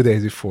 wow. Or 2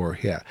 days before,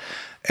 yeah.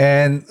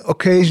 And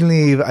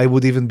occasionally I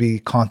would even be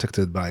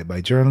contacted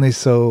by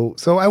journalists. And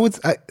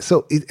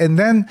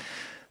then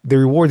the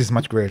reward is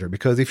much greater,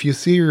 because if you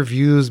see your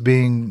views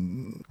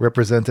being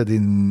represented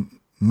in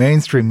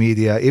mainstream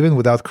media, even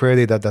without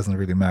credit, that doesn't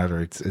really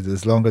matter. It's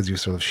as long as you're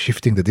sort of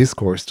shifting the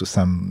discourse to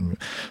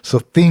so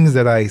things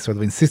that I sort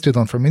of insisted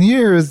on for many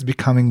years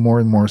becoming more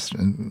and more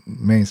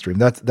mainstream.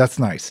 That's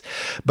nice.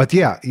 But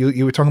yeah,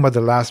 you were talking about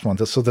the last one.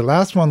 So the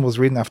last one was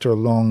written after a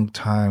long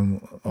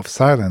time of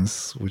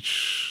silence,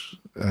 which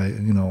I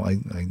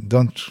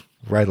don't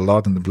write a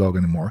lot in the blog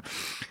anymore.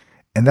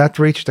 And that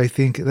reached, I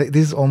think,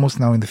 this is almost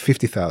now in the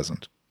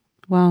 50,000.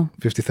 Wow.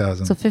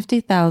 50,000. So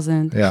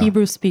 50,000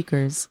 Hebrew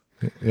speakers.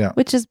 Yeah.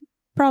 Which is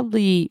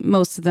probably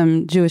most of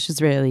them Jewish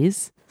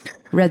Israelis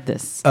read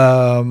this.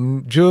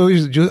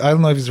 Jews, I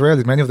don't know if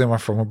Israelis, many of them are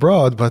from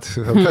abroad, but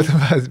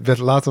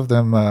lots of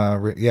them,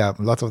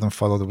 lots of them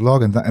follow the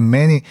blog, and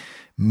many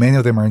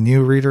of them are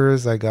new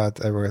readers. I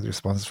read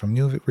responses from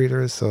new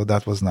readers, so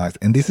that was nice.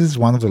 And this is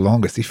one of the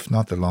longest, if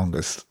not the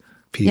longest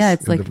piece. Yeah,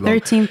 it's like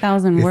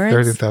 13,000 words.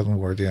 13,000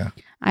 words, yeah.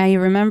 I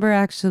remember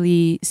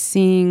actually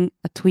seeing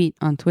a tweet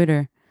on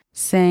Twitter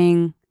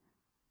saying,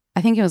 I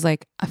think it was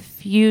like a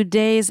few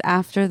days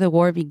after the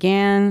war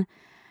began,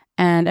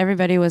 and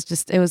everybody was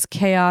it was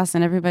chaos,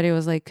 and everybody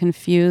was like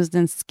confused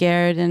and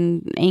scared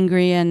and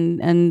angry,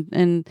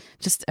 and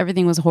just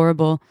everything was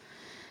horrible.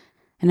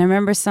 And I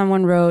remember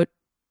someone wrote,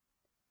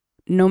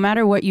 no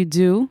matter what you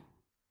do,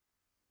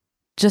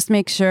 just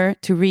make sure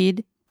to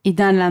read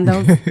Idan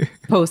Landau's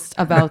post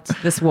about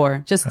this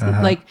war. Just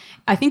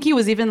I think he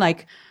was even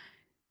like,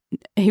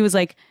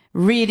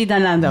 read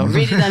Idan Landau,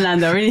 read Idan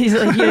Landau.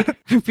 He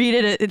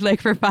repeated it like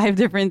for 5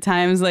 different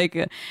times.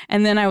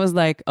 And then I was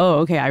like, oh,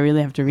 okay, I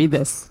really have to read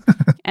this.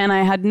 And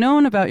I had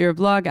known about your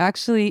blog.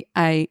 Actually,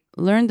 I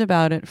learned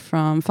about it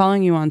from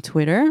following you on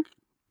Twitter,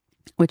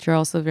 which you're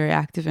also very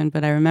active in.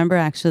 But I remember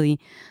actually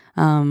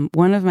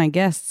one of my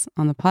guests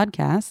on the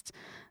podcast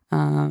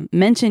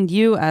mentioned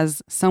you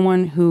as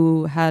someone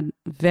who had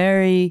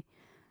very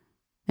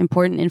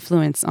important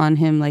influence on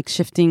him, like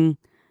shifting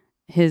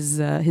his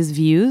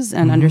views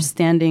and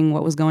understanding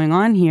what was going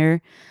on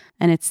here.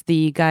 And it's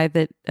the guy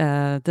that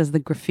does the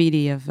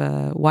graffiti of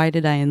Why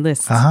Did I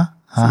Enlist? So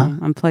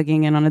I'm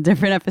plugging in on a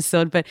different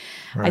episode, but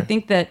right. I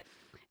think that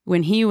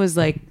when he was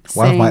like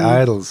one of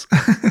my idols.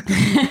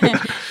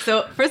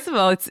 So first of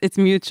all, it's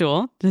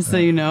mutual, just so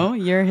you know.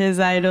 You're his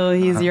idol,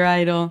 he's your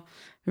idol.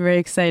 Very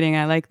exciting.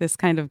 I like this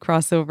kind of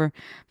crossover.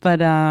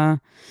 But I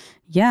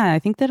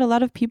think that a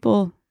lot of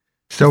people,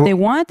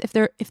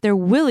 if they're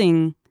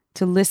willing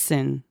to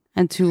listen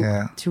and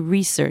to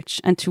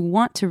research and to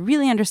want to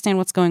really understand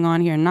what's going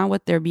on here and not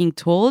what they're being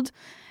told,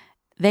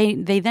 they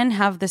then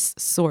have this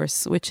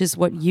source, which is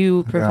what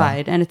you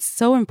provide. And it's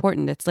so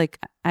important. It's like,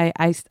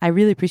 I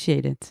really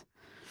appreciate it.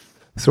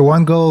 So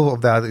one goal of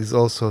that is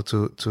also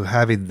to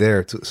have it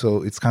there.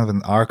 So it's kind of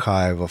an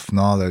archive of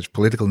knowledge,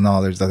 political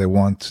knowledge, that I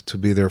want to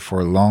be there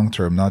for a long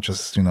term, not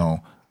just,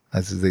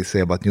 as they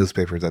say about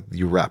newspapers, that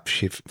you wrap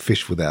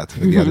fish with that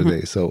the other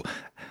day. So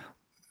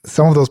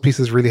some of those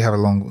pieces really have a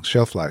long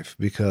shelf life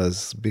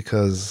because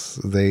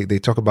they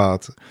talk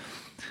about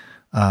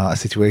a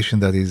situation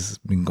that has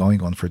been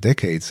going on for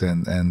decades,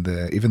 and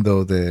even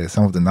though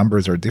some of the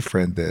numbers are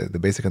different, the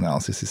basic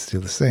analysis is still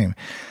the same.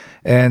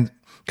 And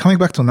coming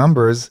back to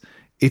numbers,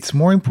 it's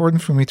more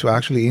important for me to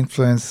actually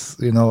influence,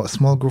 a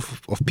small group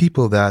of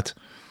people that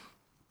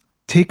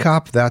take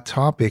up that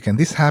topic. And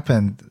this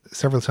happened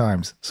several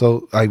times.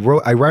 So I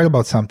write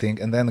about something,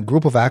 and then a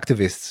group of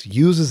activists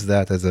uses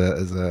that as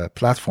a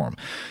platform,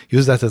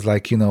 use that as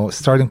a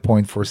starting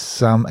point for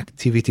some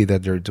activity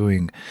that they're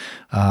doing.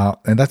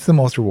 And that's the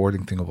most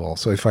rewarding thing of all.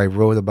 So if I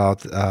wrote about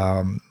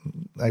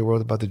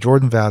the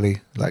Jordan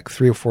Valley, like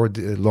 3 or 4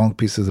 long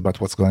pieces about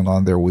what's going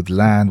on there with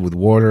land, with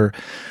water,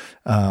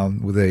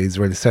 with the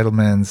Israeli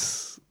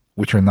settlements,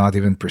 which are not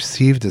even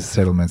perceived as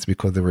settlements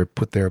because they were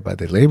put there by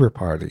the Labor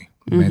Party.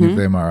 Many of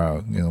them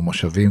are,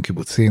 moshavim,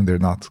 kibbutzim. They're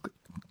not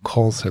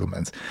call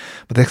settlements.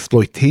 But the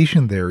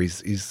exploitation there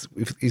is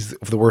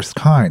of the worst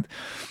kind.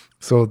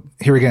 So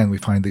here again, we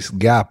find this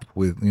gap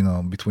with,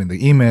 between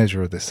the image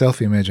or the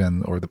self-image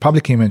or the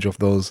public image of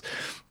those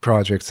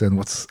projects and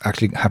what's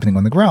actually happening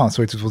on the ground.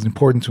 So it was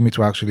important to me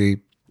to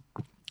actually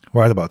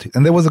write about it.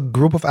 And there was a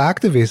group of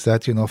activists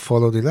that,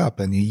 followed it up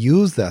and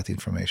used that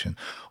information.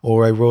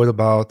 Or I wrote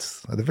about,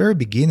 at the very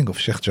beginning of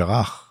Sheikh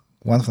Jarrah,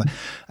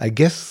 I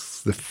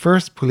guess the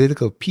first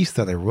political piece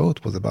that I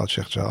wrote was about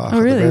Sheikh Jarrah.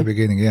 Oh, really? At the very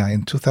beginning,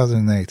 in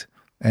 2008.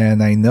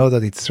 And I know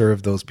that it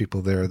served those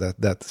people there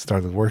that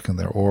started working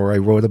there. Or I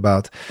wrote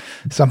about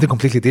something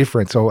completely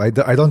different. So I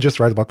don't just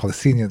write about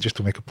Palestinians just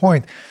to make a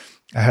point.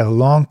 I had a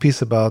long piece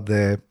about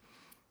the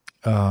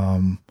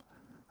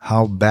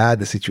how bad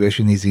the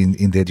situation is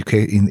in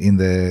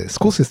the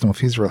school system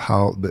of Israel,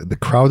 how the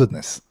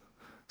crowdedness.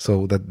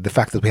 So that the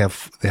fact that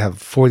they have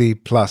 40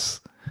 plus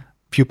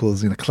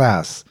pupils in a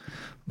class,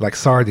 like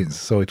sardines.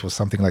 So it was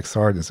something like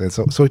sardines. And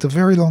so it's a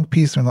very long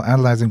piece,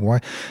 analyzing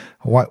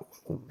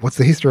what's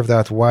the history of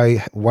that?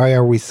 Why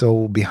are we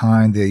so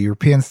behind the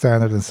European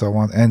standard and so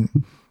on? And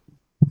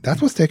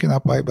that was taken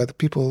up by the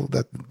people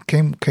that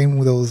came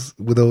with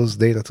those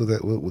data to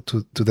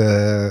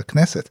the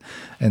Knesset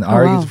and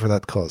argued for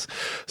that cause.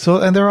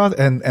 So and there are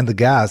and the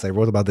gas. I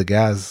wrote about the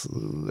gas.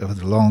 There was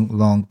a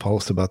long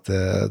post about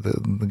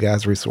the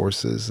gas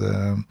resources.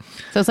 So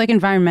it's like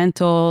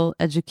environmental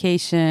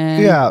education.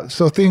 Yeah.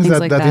 So things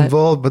that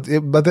involve, but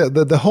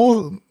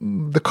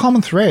the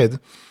common thread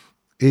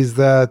is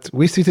that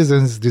we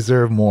citizens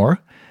deserve more.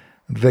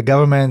 The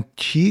government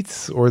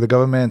cheats, or the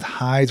government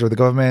hides, or the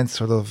government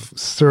sort of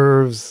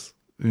serves,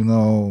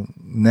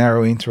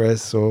 narrow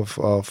interests of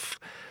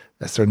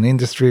a certain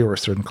industry or a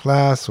certain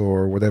class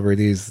or whatever it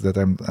is that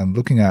I'm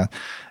looking at.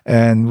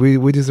 And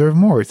we deserve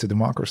more. It's a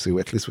democracy.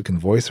 At least we can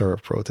voice our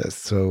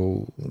protests.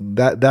 So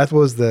that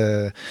was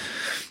the,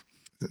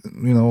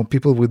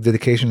 people with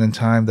dedication and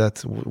time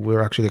that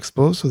were actually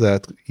exposed to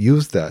that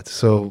used that.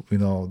 So,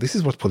 this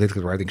is what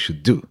political writing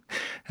should do.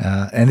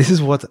 And this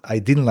is what I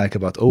didn't like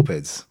about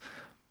op-eds.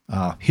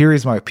 Here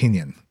is my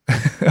opinion.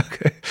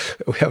 Okay,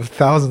 we have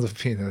thousands of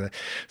opinions.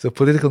 So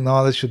political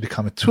knowledge should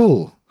become a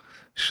tool,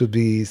 should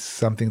be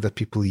something that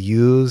people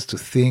use to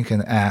think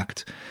and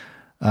act,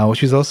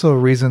 which is also a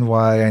reason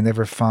why I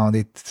never found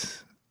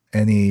it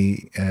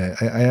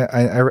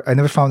I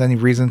never found any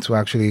reason to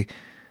actually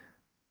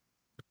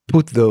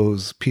put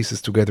those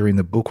pieces together in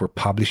a book or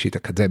publish it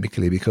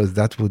academically, because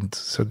that would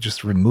sort of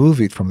just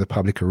remove it from the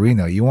public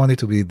arena. You want it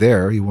to be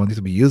there. You want it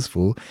to be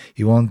useful.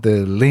 You want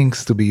the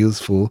links to be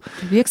useful.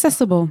 To be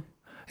accessible.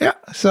 Yeah.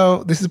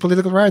 So this is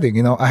political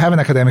writing. I have an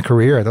academic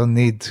career. I don't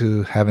need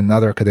to have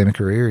another academic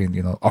career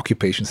in,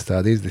 occupation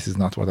studies. This is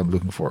not what I'm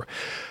looking for.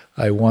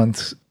 I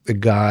want a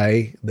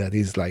guy that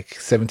is like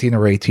 17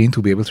 or 18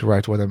 to be able to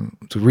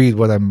read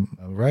what I'm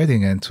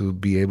writing and to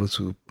be able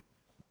to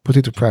put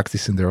it to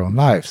practice in their own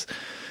lives.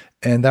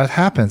 And that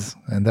happens,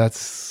 and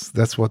that's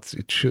what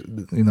it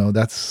should.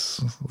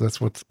 That's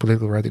what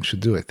political writing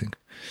should do, I think.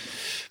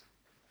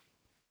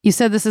 You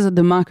said this is a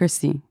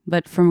democracy,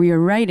 but from your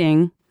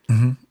writing,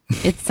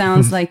 it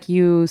sounds like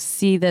you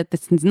see that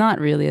this is not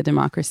really a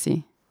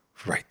democracy.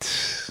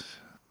 Right.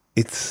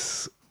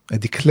 It's a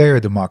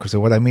declared democracy.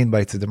 What I mean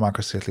by it's a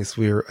democracy, at least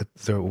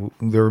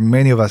there are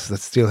many of us that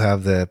still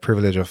have the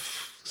privilege of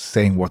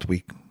saying what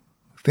we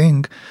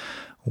think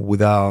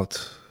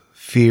without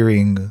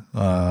fearing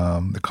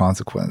the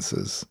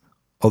consequences.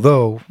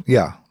 Although,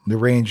 the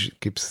range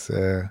keeps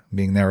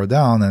being narrowed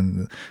down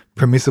and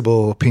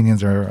permissible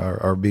opinions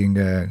are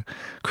being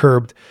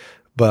curbed.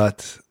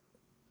 But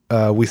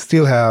we're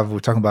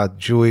talking about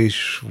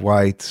Jewish,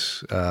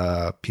 white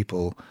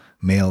people,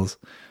 males,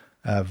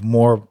 have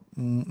more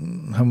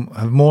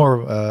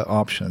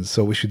options.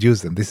 So we should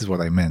use them. This is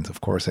what I meant. Of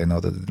course, I know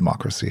that the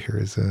democracy here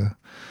is a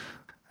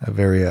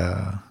very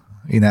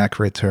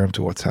inaccurate term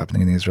to what's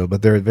happening in Israel,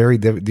 but there are very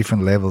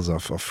different levels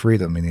of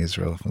freedom in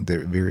Israel.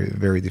 They're very,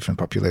 very different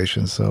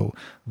populations. So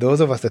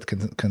those of us that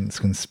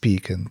can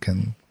speak and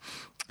can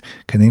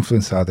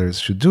influence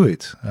others should do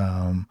it.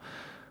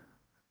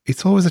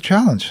 It's always a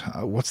challenge.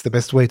 What's the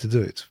best way to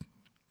do it?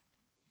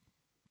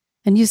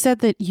 And you said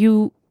that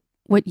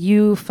what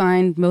you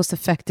find most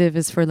effective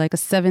is for like a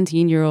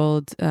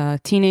 17-year-old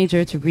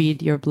teenager to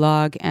read your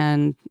blog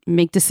and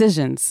make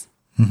decisions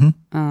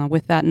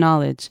with that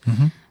knowledge.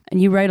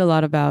 And you write a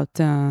lot about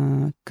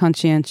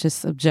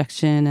conscientious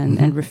objection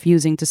and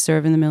refusing to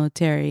serve in the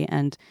military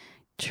and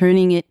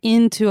turning it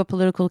into a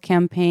political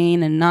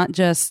campaign and not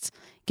just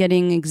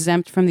getting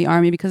exempt from the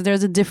army, because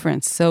there's a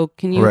difference. So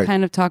can you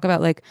kind of talk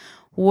about like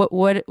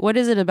what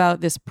is it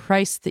about this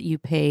price that you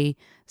pay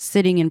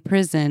sitting in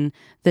prison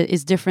that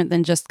is different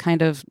than just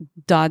kind of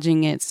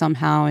dodging it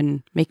somehow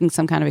and making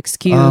some kind of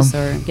excuse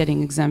or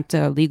getting exempt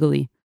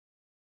legally?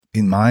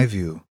 In my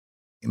view,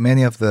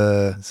 many of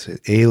the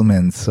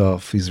ailments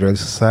of Israeli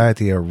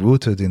society are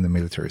rooted in the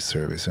military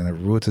service and are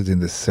rooted in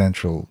the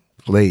central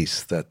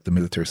place that the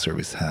military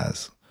service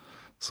has.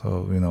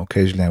 So,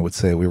 occasionally I would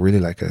say we're really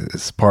like a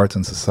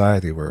Spartan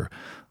society where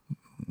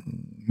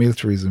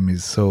militarism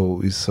is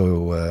so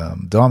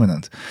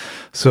dominant.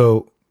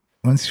 So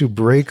once you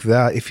break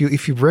that, if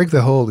you break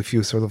the hold, if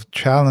you sort of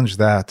challenge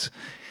that,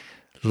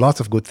 lots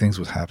of good things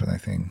would happen, I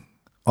think,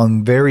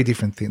 on very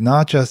different things,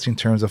 not just in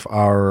terms of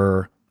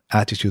our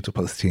attitude to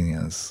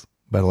Palestinians,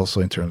 but also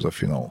in terms of,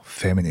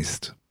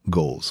 feminist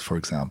goals, for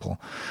example,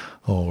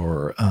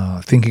 or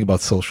thinking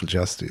about social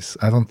justice.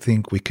 I don't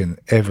think we can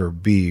ever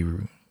be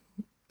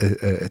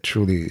a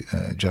truly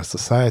just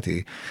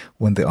society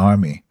when the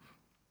army,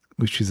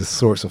 which is a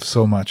source of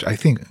so much, I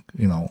think,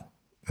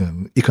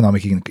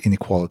 economic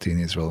inequality in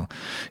Israel.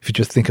 If you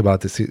just think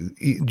about this,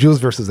 Jews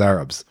versus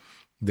Arabs,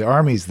 the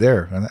army is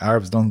there, and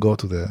Arabs don't go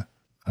to the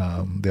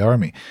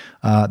army.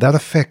 That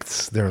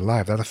affects their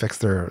life. That affects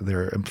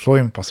their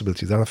employment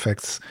possibilities. That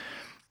affects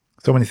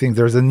so many things.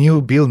 There's a new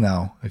bill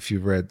now, if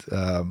you've read,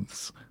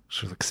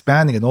 sort of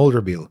expanding an older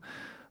bill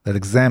that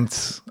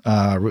exempts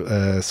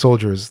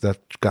soldiers that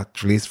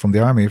got released from the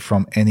army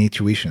from any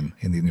tuition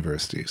in the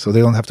university, so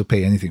they don't have to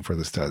pay anything for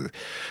the study,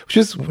 which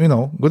is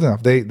good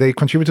enough. They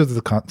contributed to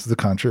the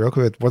country.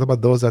 Okay, but what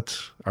about those that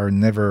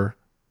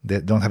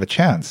don't have a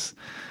chance?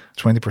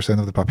 20%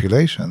 of the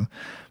population,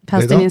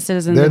 Palestinian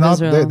citizens of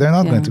Israel. They're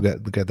not going to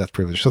get that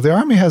privilege. So the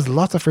army has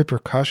lots of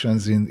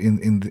repercussions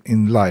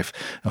in life.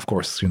 Of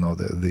course,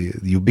 the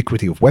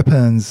ubiquity of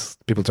weapons.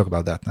 People talk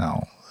about that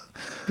now.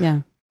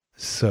 Yeah.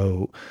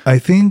 So I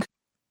think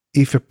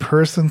if a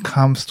person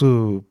comes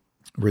to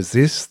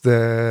resist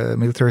the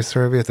military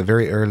service at a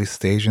very early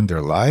stage in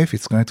their life,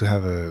 it's going to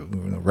have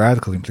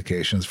radical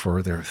implications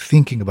for their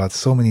thinking about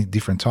so many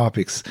different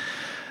topics.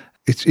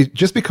 It's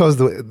just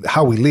because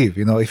how we live.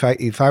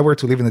 If I were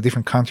to live in a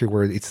different country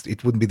where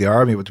it wouldn't be the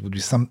army, but it would be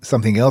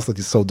something else that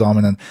is so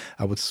dominant,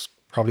 I would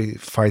probably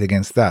fight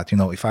against that.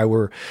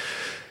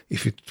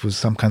 If it was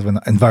some kind of an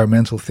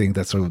environmental thing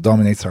that sort of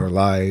dominates our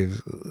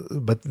lives,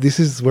 but this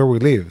is where we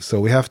live, so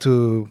we have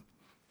to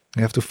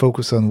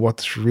focus on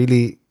what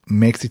really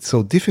makes it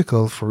so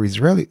difficult for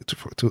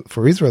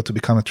Israel to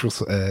become a true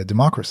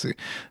democracy.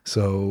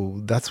 So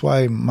that's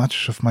why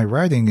much of my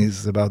writing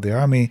is about the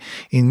army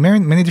in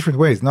many different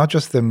ways, not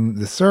just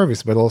the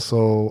service, but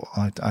also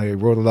I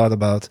wrote a lot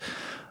about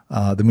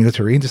the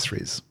military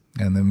industries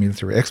and the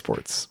military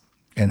exports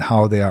and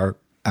how they are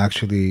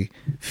actually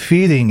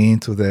feeding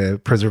into the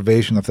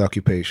preservation of the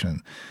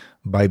occupation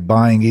by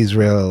buying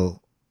Israel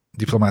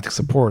diplomatic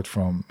support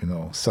from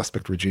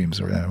suspect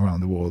regimes around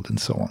the world and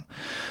so on.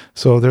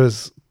 So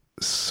there's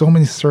so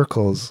many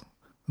circles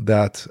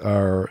that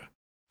are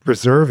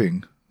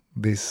preserving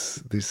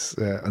this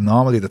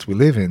anomaly that we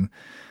live in,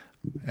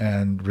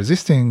 and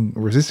resisting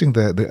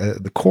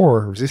the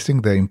core,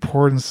 resisting the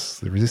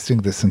importance, resisting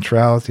the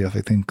centrality of,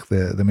 I think,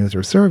 the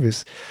military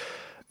service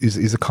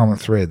is a common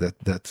thread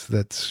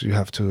that you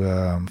have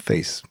to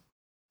face.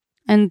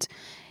 And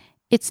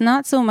it's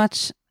not so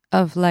much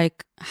of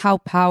like how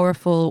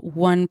powerful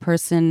one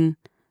person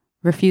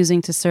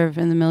refusing to serve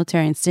in the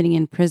military and sitting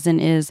in prison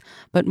is,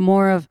 but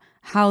more of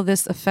how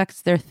this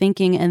affects their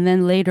thinking and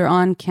then later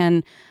on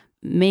can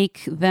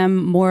make them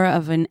more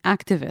of an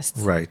activist.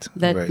 Right.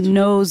 That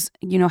knows,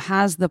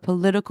 has the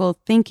political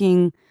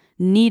thinking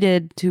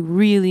needed to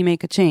really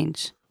make a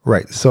change.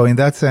 Right. So in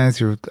that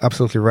sense, you're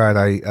absolutely right.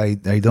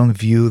 I don't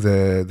view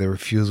the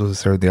refusal to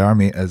serve the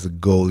army as a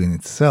goal in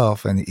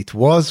itself. And it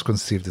was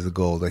conceived as a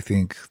goal, I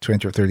think,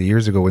 20 or 30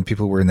 years ago, when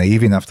people were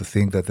naive enough to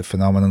think that the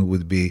phenomenon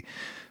would be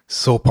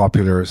so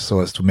popular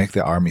so as to make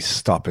the army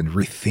stop and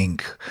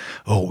rethink,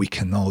 we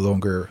can no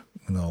longer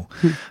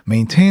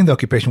maintain the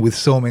occupation with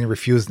so many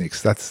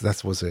refuseniks.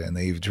 That was a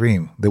naive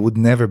dream. There would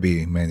never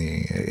be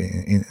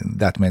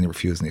that many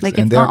refuseniks. Like,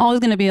 it's not always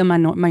going to be a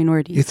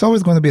minority. It's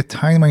always going to be a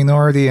tiny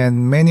minority,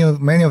 and many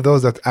of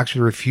those that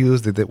actually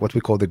refuse what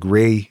we call the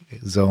gray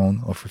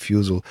zone of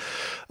refusal,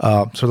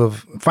 sort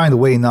of find a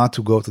way not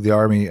to go to the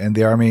army, and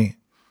the army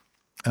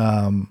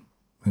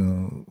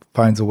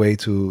finds a way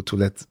to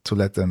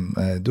let them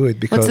do it.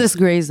 Because what's this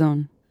gray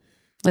zone?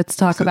 Let's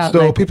talk about.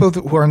 So people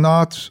who are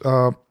not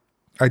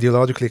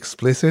ideologically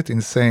explicit in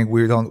saying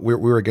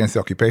we're against the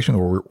occupation,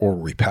 or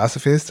we're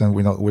pacifists and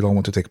we don't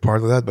want to take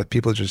part of that, but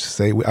people just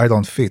say I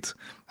don't fit.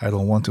 I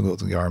don't want to go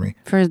to the army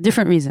for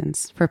different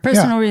reasons, for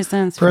personal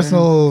reasons,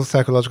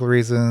 psychological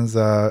reasons.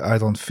 I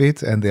don't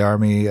fit, and the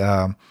army.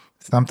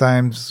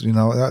 Sometimes,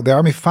 the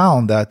army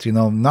found that,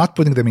 not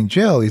putting them in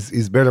jail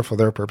is better for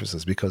their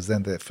purposes, because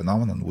then the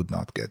phenomenon would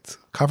not get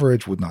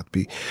coverage, would not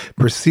be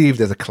perceived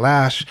as a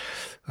clash,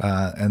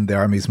 and the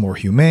army is more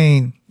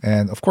humane.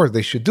 And of course,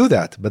 they should do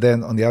that. But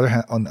then on the other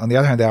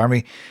hand, the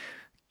army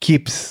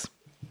keeps,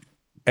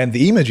 and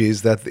the image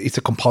is that it's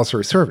a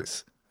compulsory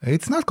service.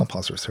 It's not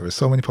compulsory service.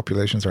 So many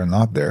populations are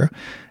not there,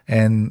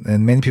 and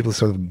many people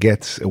sort of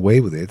get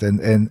away with it.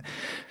 And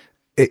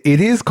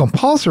it is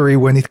compulsory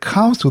when it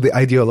comes to the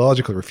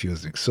ideological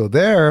refusing. So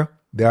there,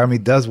 the army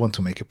does want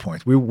to make a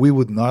point. We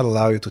would not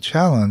allow you to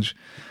challenge,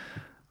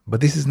 but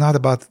this is not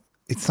about,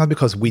 it's not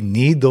because we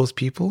need those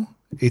people.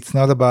 It's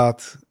not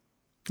about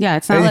Yeah,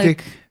 it's not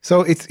like...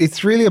 So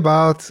it's really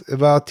about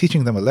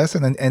teaching them a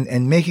lesson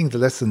and making the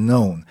lesson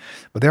known.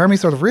 But the army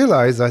sort of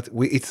realized that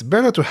it's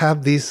better to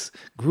have this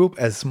group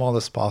as small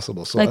as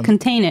possible. So like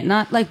contain it,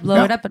 not like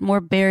blow it up, but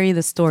more bury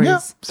the stories. Yeah.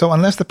 So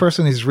unless the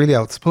person is really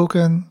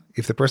outspoken,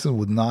 if the person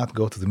would not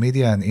go to the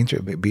media and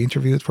be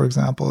interviewed, for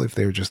example, if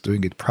they're just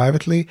doing it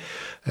privately,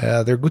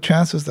 there are good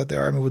chances that the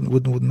army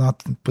would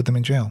not put them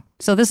in jail.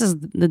 So this is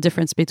the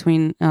difference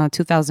between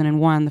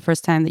 2001, the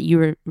first time that you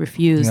were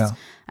refused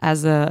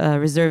as a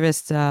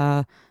reservist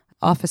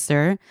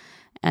officer,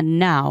 and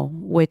now,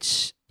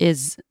 which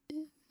is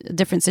a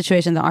different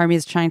situation. The army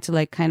is trying to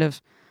like kind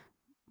of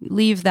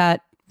leave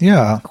that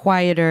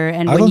quieter.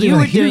 And when you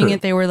were doing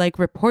it, they were like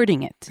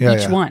reporting it,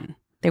 each one.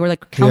 They were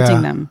like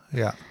counting them.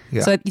 Yeah.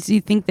 So you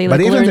think they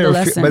like learned the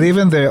lesson. But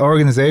even the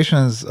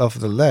organizations of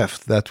the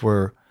left that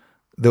were,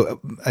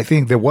 I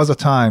think there was a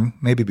time,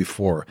 maybe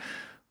before,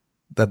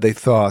 that they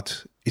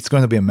thought it's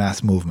going to be a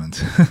mass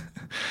movement.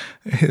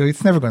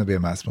 It's never going to be a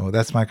mass movement.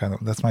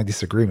 That's my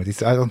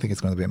disagreement. I don't think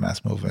it's going to be a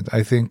mass movement.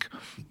 I think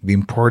the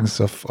importance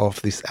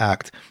of this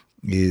act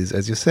is,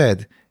 as you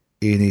said,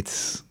 in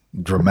its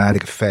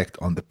dramatic effect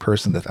on the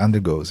person that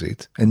undergoes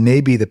it, and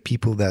maybe the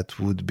people that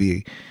would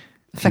be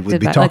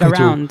affected by, like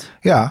around.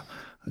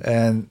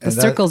 And the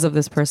circles of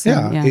this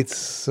person.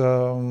 It's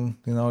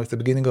it's the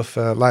beginning of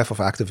a life of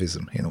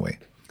activism in a way.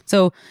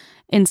 So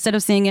instead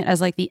of seeing it as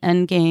like the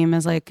end game,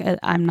 as like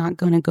I'm not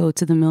going to go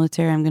to the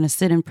military, I'm going to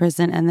sit in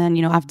prison, and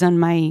then I've done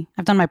my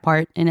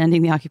part in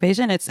ending the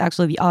occupation. It's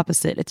actually the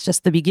opposite. It's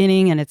just the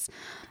beginning, and it's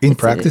in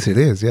practice it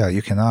is. Yeah,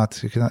 you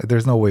cannot.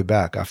 There's no way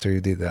back after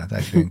you did that.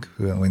 I think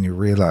when you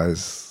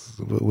realize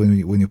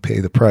when you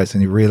pay the price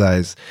and you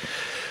realize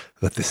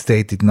that the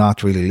state did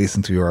not really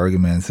listen to your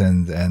arguments,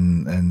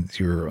 and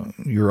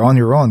you're on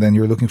your own. Then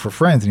you're looking for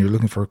friends, and you're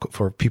looking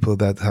for people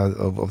that have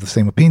of the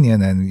same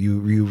opinion, and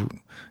you.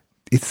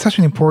 It's such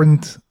an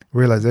important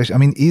realization. I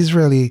mean,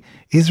 Israel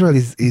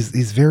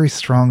is very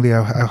strongly,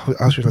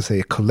 how should I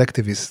say, a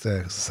collectivist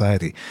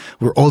society.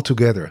 We're all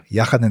together,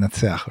 yachad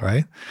nenatzeach,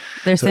 right?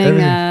 They're saying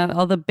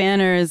all the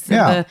banners,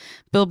 the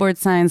billboard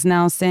signs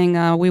now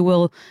saying we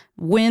will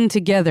win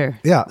together.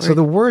 Yeah. So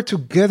the word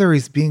together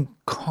is being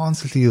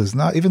constantly used,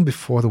 not even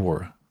before the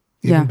war.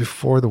 Even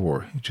before the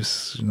war, you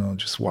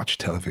just watch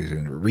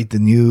television, read the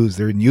news.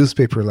 There are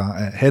newspaper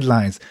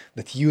headlines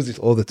that use it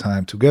all the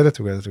time. Together.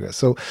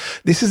 So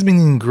this has been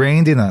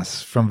ingrained in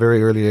us from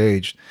very early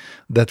age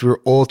that we're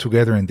all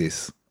together in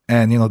this.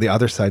 And the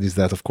other side is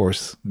that, of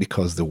course,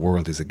 because the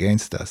world is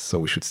against us, so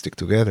we should stick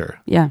together.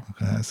 Yeah,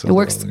 so it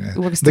works together.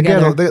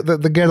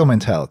 The ghetto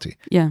mentality.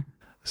 Yeah.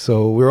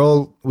 So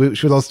we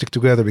should all stick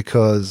together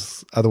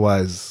because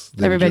otherwise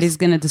everybody's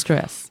going to destroy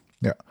us.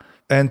 Yeah,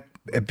 and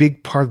a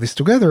big part of this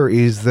together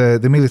is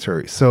the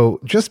military. So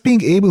just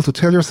being able to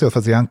tell yourself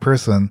as a young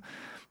person,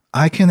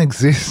 I can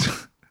exist,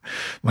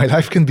 my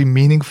life can be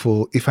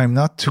meaningful if I'm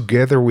not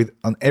together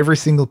on every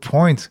single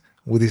point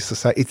with this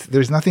society.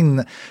 There's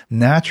nothing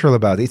natural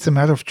about it. It's a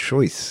matter of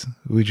choice.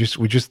 We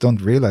just don't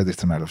realize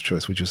it's a matter of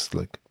choice. We just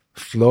like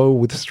flow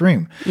with the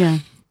stream. Yeah.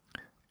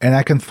 And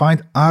I can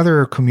find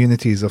other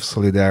communities of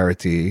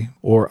solidarity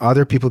or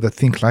other people that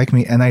think like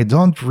me. And I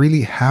don't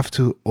really have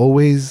to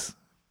always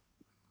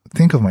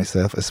think of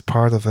myself as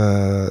part of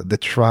the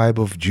tribe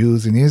of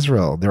Jews in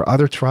Israel. There are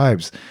other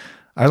tribes.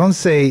 I don't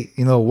say,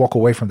 walk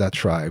away from that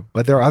tribe,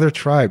 but there are other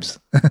tribes.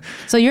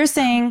 So you're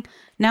saying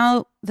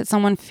now that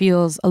someone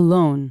feels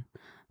alone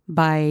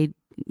by,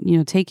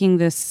 taking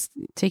this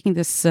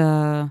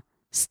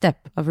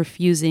step of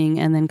refusing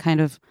and then kind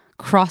of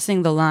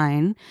crossing the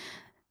line,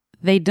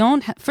 they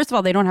don't, first of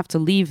all, they don't have to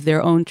leave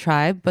their own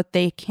tribe, but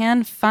they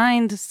can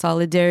find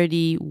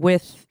solidarity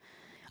with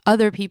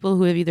other people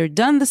who have either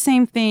done the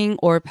same thing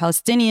or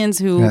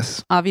Palestinians who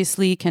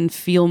obviously can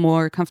feel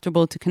more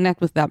comfortable to connect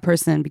with that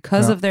person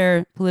because of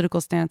their political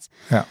stance.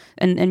 Yeah.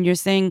 And you're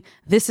saying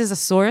this is a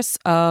source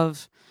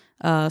of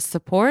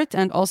support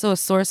and also a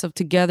source of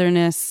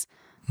togetherness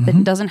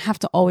that doesn't have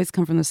to always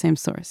come from the same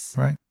source.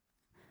 Right.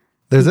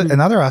 There's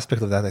another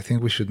aspect of that I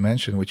think we should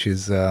mention, which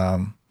is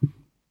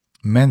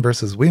men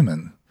versus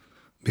women,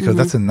 because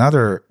that's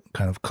another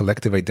kind of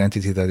collective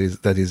identity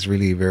that is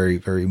really very,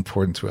 very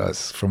important to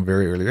us from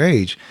very early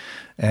age.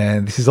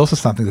 And this is also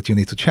something that you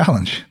need to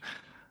challenge.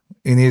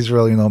 In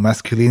Israel,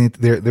 masculinity,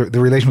 the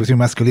relation between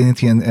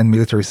masculinity and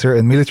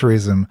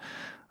militarism.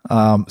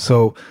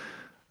 So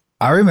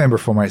I remember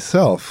for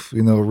myself,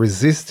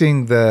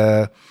 resisting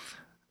that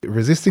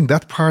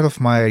part of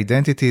my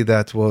identity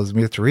that was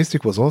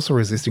militaristic was also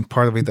resisting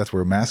part of it that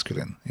were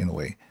masculine in a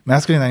way.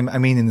 Masculine, I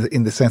mean,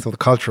 in the sense of the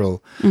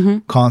cultural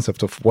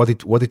concept of what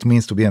it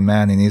means to be a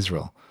man in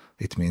Israel.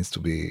 It means to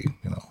be,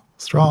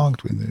 strong.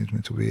 It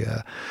means to be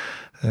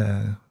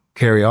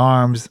carry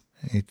arms.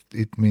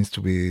 It means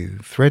to be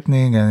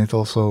threatening, and it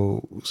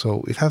also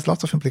it has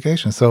lots of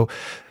implications. So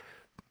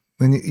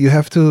when you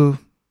have to,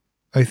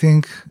 I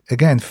think,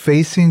 again,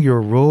 facing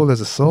your role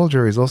as a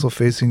soldier is also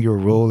facing your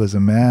role as a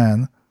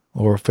man,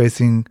 or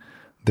facing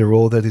the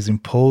role that is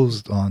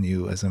imposed on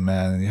you as a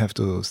man, and you have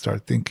to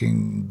start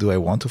thinking, do I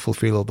want to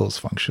fulfill all those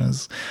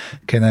functions?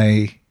 Can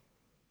I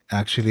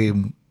actually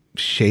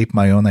shape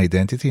my own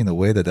identity in a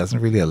way that doesn't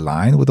really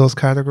align with those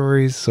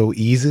categories so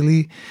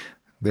easily?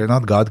 They're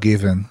not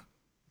God-given.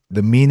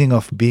 The meaning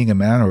of being a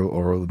man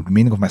or the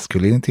meaning of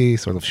masculinity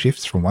sort of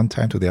shifts from one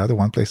time to the other,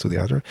 one place to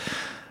the other.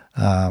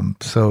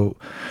 So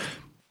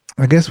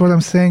I guess what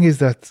I'm saying is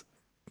that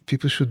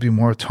people should be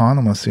more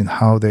autonomous in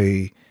how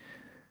they,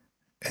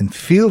 and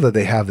feel that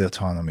they have the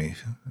autonomy,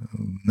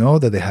 know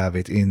that they have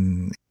it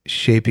in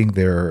shaping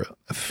their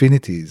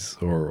affinities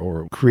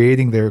or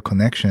creating their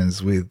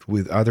connections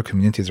with other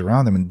communities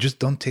around them, and just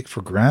don't take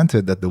for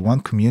granted that the one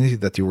community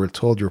that you were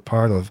told you're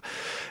part of,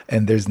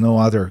 and there's no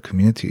other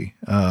community.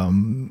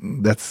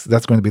 That's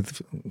going to be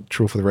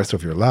true for the rest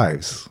of your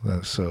lives.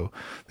 So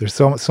there's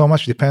so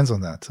much depends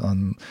on that,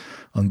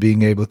 on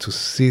being able to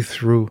see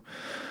through.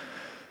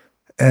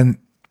 And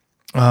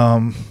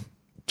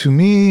to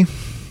me,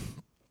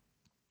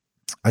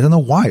 I don't know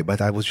why,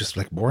 but I was just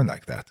like born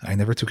like that. I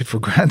never took it for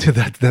granted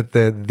that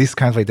this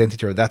kind of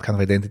identity or that kind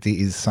of identity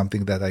is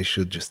something that I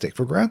should just take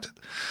for granted.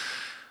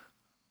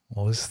 I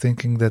was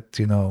thinking that,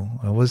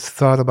 I always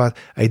thought about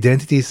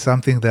identity is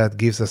something that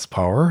gives us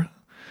power,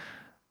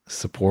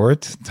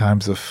 support,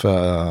 times of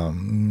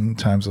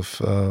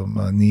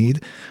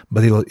need,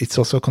 but it's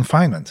also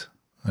confinement.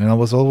 And I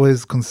was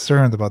always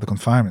concerned about the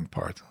confinement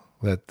part.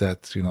 That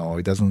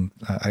it doesn't.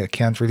 I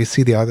can't really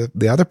see the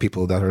other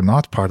people that are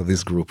not part of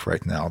this group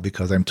right now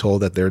because I'm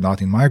told that they're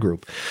not in my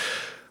group.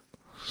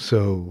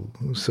 So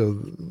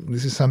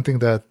this is something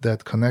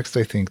that connects,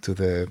 I think, to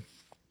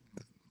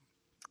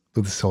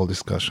this whole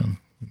discussion.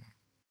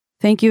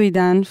 Thank you,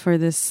 Idan, for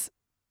this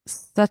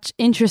such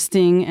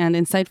interesting and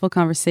insightful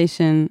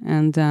conversation,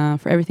 and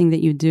for everything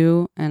that you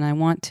do. And I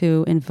want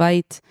to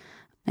invite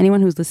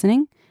anyone who's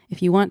listening,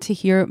 if you want to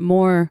hear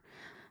more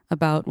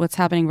about what's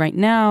happening right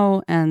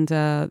now and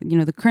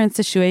the current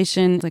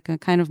situation, like a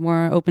kind of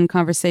more open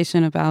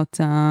conversation about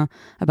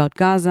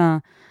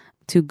Gaza,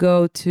 to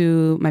go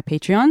to my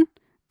Patreon,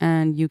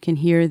 and you can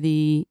hear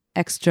the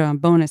extra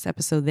bonus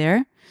episode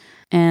there.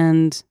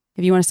 And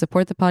if you want to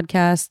support the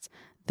podcast,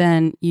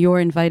 then you're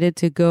invited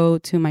to go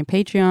to my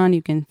Patreon.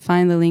 You can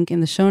find the link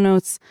in the show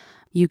notes.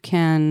 You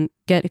can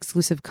get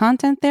exclusive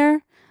content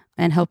there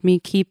and help me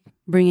keep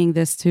bringing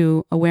this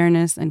to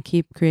awareness and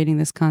keep creating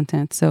this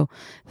content. So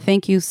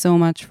thank you so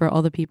much for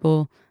all the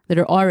people that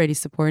are already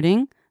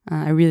supporting.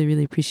 I really,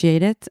 really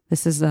appreciate it.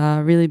 This is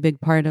a really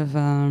big part of,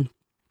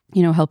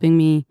 helping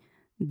me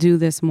do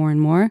this more and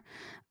more.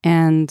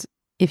 And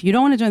if you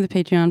don't want to join the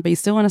Patreon, but you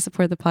still want to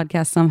support the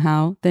podcast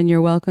somehow, then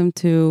you're welcome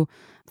to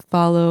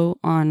follow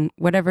on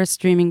whatever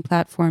streaming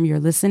platform you're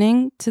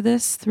listening to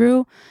this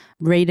through.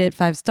 Rate it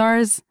 5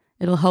 stars.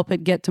 It'll help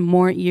it get to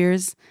more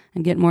ears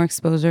and get more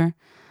exposure.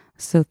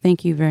 So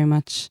thank you very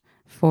much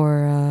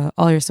for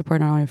all your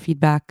support and all your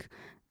feedback,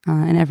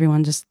 and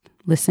everyone just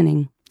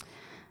listening.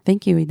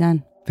 Thank you,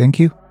 Idan. Thank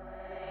you.